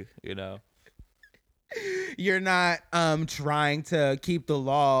rig. You're not trying to keep the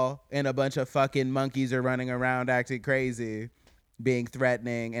law and a bunch of fucking monkeys are running around acting crazy, being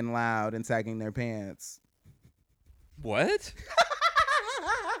threatening and loud and sagging their pants. What?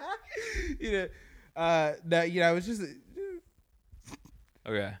 It was just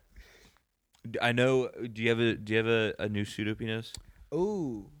Okay. I know. Do you have a new pseudo-penis?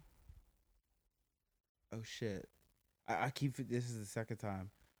 Ooh. Oh shit. I keep this is the second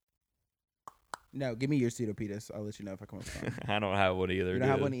time. No, give me your pseudo-penis. I'll let you know if I come up with something. I don't have one either. You don't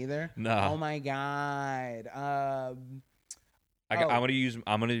have one either? No. Oh my god. I'm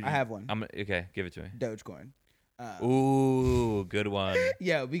gonna. I have one. Okay, give it to me. Dogecoin. Ooh, good one.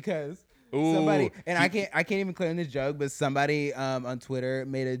 Yeah, because Ooh, somebody I can't even claim this joke, but somebody on Twitter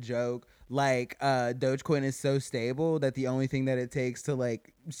made a joke like Dogecoin is so stable that the only thing that it takes to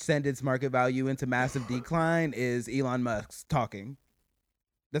like send its market value into massive decline is Elon Musk talking.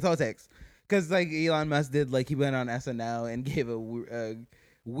 That's all it takes. Because like Elon Musk did, like he went on SNL and gave a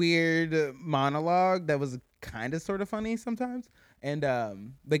weird monologue that was kind of sort of funny sometimes. And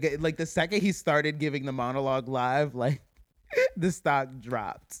like the second he started giving the monologue live, like the stock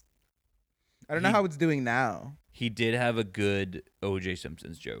dropped. I don't know how it's doing now. He did have a good O.J.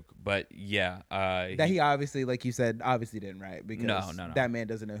 Simpson's joke, but yeah, that he obviously, like you said, obviously didn't write because no. that man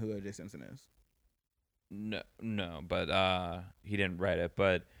doesn't know who O.J. Simpson is. No, but he didn't write it.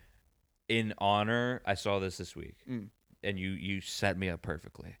 But in honor, I saw this week, and you set me up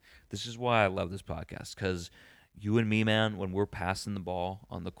perfectly. This is why I love this podcast, because you and me, man, when we're passing the ball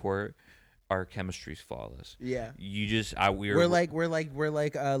on the court, our chemistry's flawless. Yeah, we're like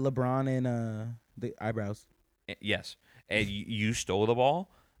LeBron and the eyebrows. Yes, and you stole the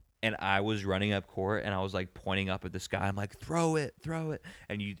ball, and I was running up court, and I was like pointing up at the sky. I'm like, throw it,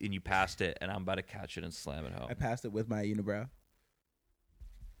 and you passed it, and I'm about to catch it and slam it home. I passed it with my unibrow.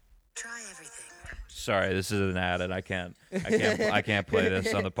 Try everything. Sorry, this is an ad, and I can't play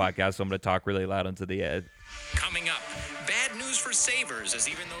this on the podcast, so I'm going to talk really loud into the ad. Coming up, bad news for savers, as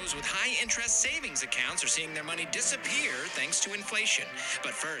even those with high-interest savings accounts are seeing their money disappear thanks to inflation.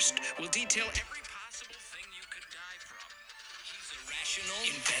 But first, we'll detail every possible thing you could die from. He's a rational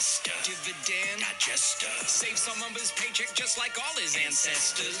investor, dividend digester, save some of his paycheck just like all his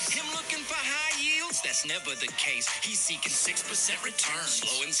ancestors. Him looking for high yields, that's never the case. He's seeking 6% returns.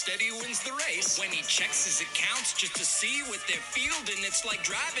 Slow and steady wins the race. When he checks his accounts just to see what they're fielding, it's like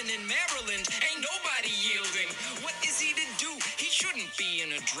driving in Maryland. Ain't nobody yielding. What is he to do? He shouldn't be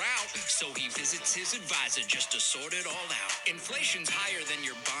in a drought. So he visits his advisor just to sort it all out. Inflation's higher than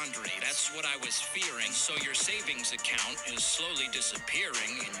your bond rate. That's what I was fearing. So your savings account is slowly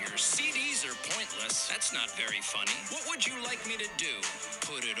disappearing and your CDs are pointless. That's not very funny. What would you like me to do?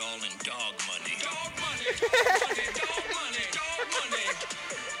 Put it all in dog money. Dog money, dog money, dog money, dog money.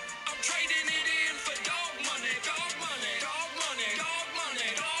 I'm trading it in for dog money, dog money, dog money, dog money,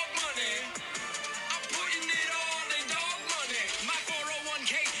 dog money. I'm putting it all in dog money. My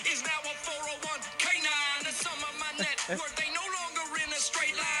 401k is now a 401k9. The sum of my net worth ain't no longer in a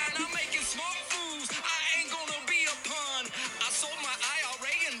straight line. I'm making smart moves. I ain't gonna be a pun. I sold my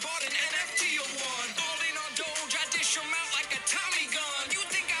IRA and bought an NFT of one. All in on Doge, I dish 'em out like a Tommy gun. You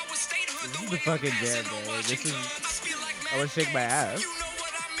think I was statehood the way I'm fucking passing jam, on man. This is- Washington? I feel like I wanna shake my ass. You know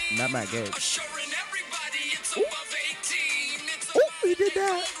what I mean? Not my gate. Assuring everybody it's above 18. It's Ooh, about he to did get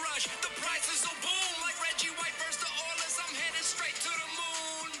that. gold rush. The prices will boom like Reggie White versus the Oilers. I'm headed straight to the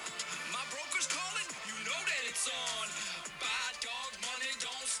moon. My broker's calling. You know that it's on. Buy dog money.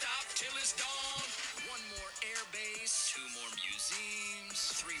 Don't stop till it's dawn. One more airbase. 2 more museums.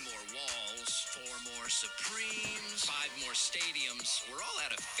 3 more walls. 4 more Supremes. 5 more stadiums. We're all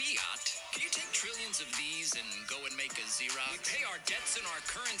out of fiat. Can you take trillions of these and go and make a Xerox? We pay our debts in our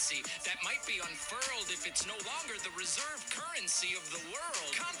currency that might be unfurled if it's no longer the reserve currency of the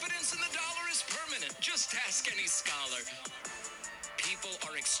world. Confidence in the dollar is permanent. Just ask any scholar. People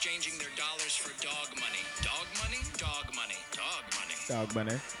are exchanging their dollars for dog money. Dog money? Dog money. Dog money. Dog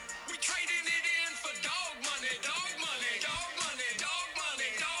money. We trading it in for dog money. Dog money. Dog money. Dog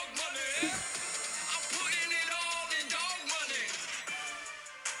money. Dog money. I'm putting it all in dog money.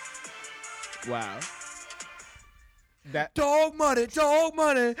 Wow. That Dog money,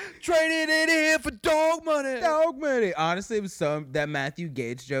 trading it in for dog money. dog money. Honestly, it was that Matthew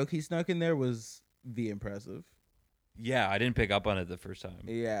Gates joke he snuck in there was impressive. Yeah, I didn't pick up on it the first time.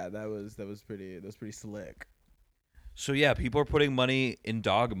 Yeah, that was pretty slick. So yeah, people are putting money in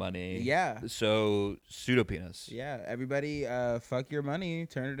dog money. Yeah. So pseudopenis. Yeah, everybody, fuck your money,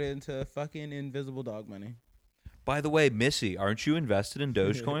 turn it into fucking invisible dog money. By the way, Missy, aren't you invested in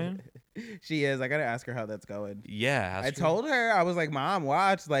Dogecoin? She is. I gotta ask her how that's going. Yeah. I told her, I was like, Mom,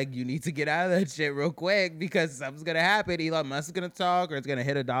 watch, like, you need to get out of that shit real quick because something's gonna happen. Elon Musk is gonna talk, or it's gonna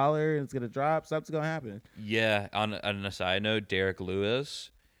hit $1 and it's gonna drop. Something's gonna happen. Yeah. On a side note, Derek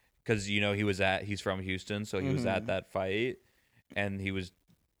Lewis, because he's from Houston, so he was at that fight, and he was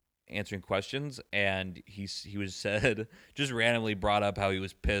answering questions, and he was said just randomly brought up how he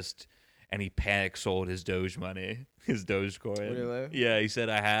was pissed. And he panic sold his Doge money, his Dogecoin. Really? Yeah, he said,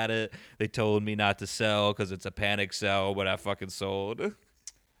 I had it. They told me not to sell because it's a panic sell, but I fucking sold.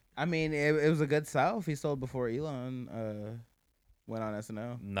 I mean, it was a good sell if he sold before Elon went on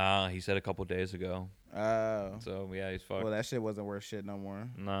SNL. Nah, he said a couple days ago. Oh. So, yeah, he's fucked. Well, that shit wasn't worth shit no more.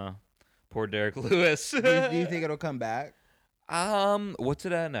 Nah. Poor Derek Lewis. Do you think it'll come back? What's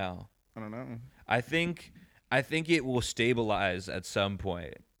it at now? I don't know. I think it will stabilize at some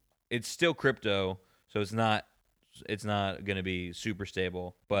point. It's still crypto, so it's not gonna be super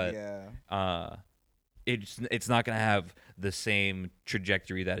stable, but yeah. It's not gonna have the same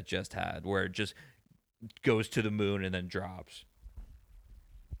trajectory that it just had, where it just goes to the moon and then drops.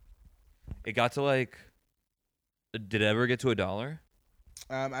 It got to like, did it ever get to $1?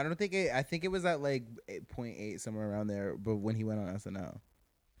 I don't think it. I think it was at like 0.8 somewhere around there, but when he went on SNL.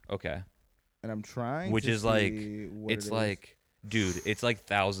 Okay. And I'm trying. Which to is see like, what it's it is. like, dude, it's like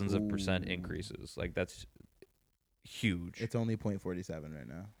thousands of percent Ooh. increases. Like that's huge. It's only 0.47 right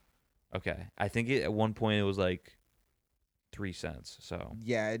now. Okay, I think at one point it was like 3 cents. So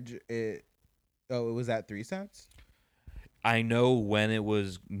Yeah. It was at 3 cents. I know when it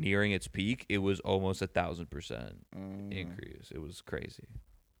was nearing its peak, it was almost 1,000% increase. It was crazy.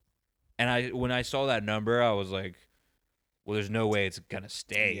 And when I saw that number, I was like, well, there's no way it's gonna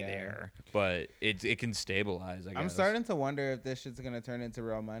stay there, but it can stabilize. I guess. I'm starting to wonder if this shit's gonna turn into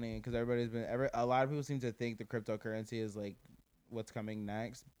real money because a lot of people seem to think the cryptocurrency is like what's coming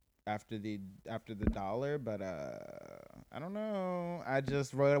next after the dollar, but I don't know.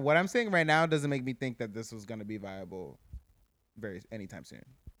 What I'm saying right now doesn't make me think that this was gonna be viable anytime soon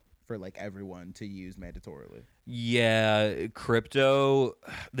for like everyone to use mandatorily. Yeah, crypto.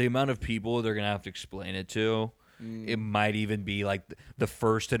 The amount of people they're gonna have to explain it to. It might even be like the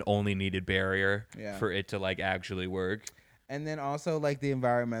first and only needed barrier for it to like actually work. And then also like the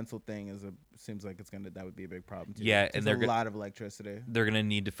environmental thing seems like that would be a big problem too. Yeah, and there's a lot of electricity. They're gonna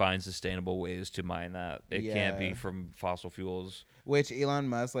need to find sustainable ways to mine that. It can't be from fossil fuels. Which Elon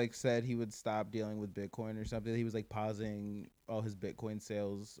Musk like said he would stop dealing with Bitcoin or something. He was like pausing all his Bitcoin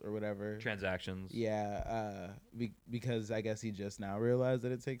sales or whatever Transactions. Yeah, because I guess he just now realized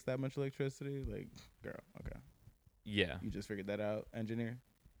that it takes that much electricity. Like, girl, okay. Yeah, you just figured that out, engineer.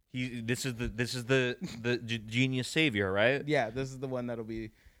 This is the genius savior, right? Yeah, this is the one that'll be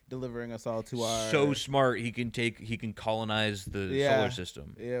delivering us all to our. So smart, he can colonize the solar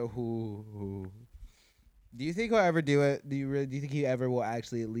system. Yeah. Who? Do you think he'll ever do it? Do you think he ever will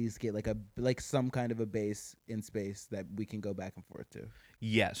actually at least get like some kind of a base in space that we can go back and forth to?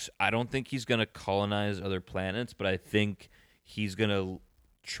 Yes, I don't think he's gonna colonize other planets, but I think he's gonna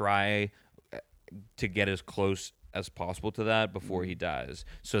try to get as close as possible to that before he dies,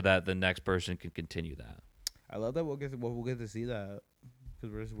 so that the next person can continue that. I love that we'll get to see that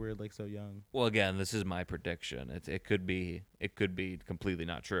because we're like so young. Well, again, this is my prediction. It could be completely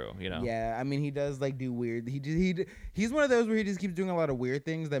not true. You know. Yeah, I mean he does like do weird. He's one of those where he just keeps doing a lot of weird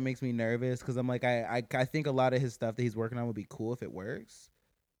things that makes me nervous because I'm like I think a lot of his stuff that he's working on would be cool if it works,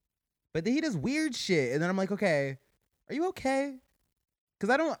 but then he does weird shit and then I'm like, okay, are you okay?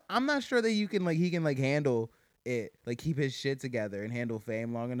 Because I'm not sure that he can handle it, like keep his shit together and handle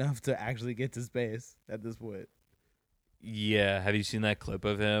fame long enough to actually get to space at this point. Yeah, have you seen that clip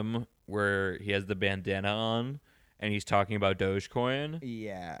of him where he has the bandana on and he's talking about Dogecoin?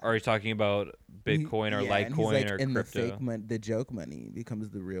 Yeah. Or he's talking about Bitcoin or Litecoin like, or and crypto. The fake money, the joke money becomes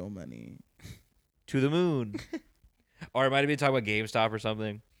the real money. To the moon. Or it might have been talking about GameStop or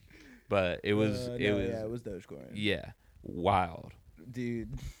something. But it was it was Dogecoin. Yeah. Wild.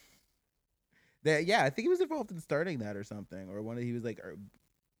 Dude. I think he was involved in starting that or something, or he was like,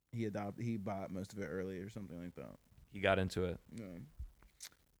 he bought most of it early or something like that. He got into it.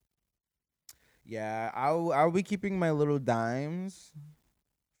 Yeah, I'll be keeping my little dimes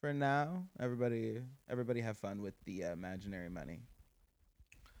for now. Everybody have fun with the imaginary money.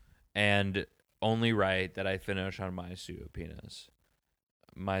 And only right that I finish on my pseudopenis.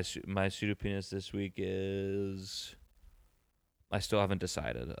 My pseudopenis this week is I still haven't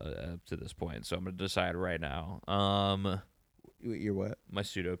decided up to this point, so I'm gonna decide right now. Your what? My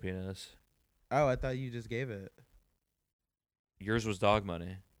pseudo penis. Oh, I thought you just gave it. Yours was dog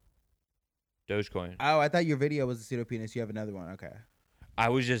money. Dogecoin. Oh, I thought your video was a pseudo penis. You have another one. Okay. I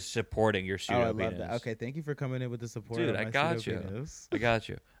was just supporting your pseudo Oh, I penis. love that. Okay, thank you for coming in with the support. Dude, of I my got you. pseudo-penis. I got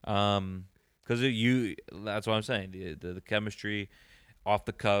you. Because that's what I'm saying. The chemistry, off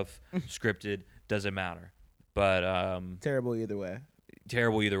the cuff, scripted, doesn't matter. But Terrible either way.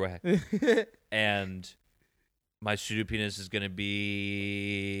 terrible either way. And my pseudo penis is gonna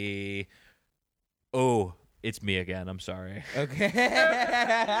be. Oh, it's me again. I'm sorry. Okay.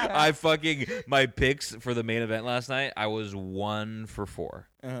 My picks for the main event last night. I was 1 for 4.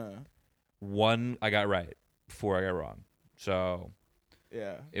 Uh-huh. 1 I got right, 4 I got wrong. So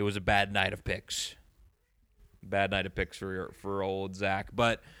Yeah. it was a bad night of picks. Bad night of picks for old Zach.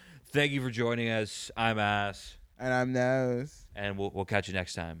 But thank you for joining us. I'm Ass, And I'm Nose. and we'll catch you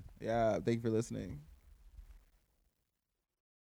next time. Yeah. Thank you for listening.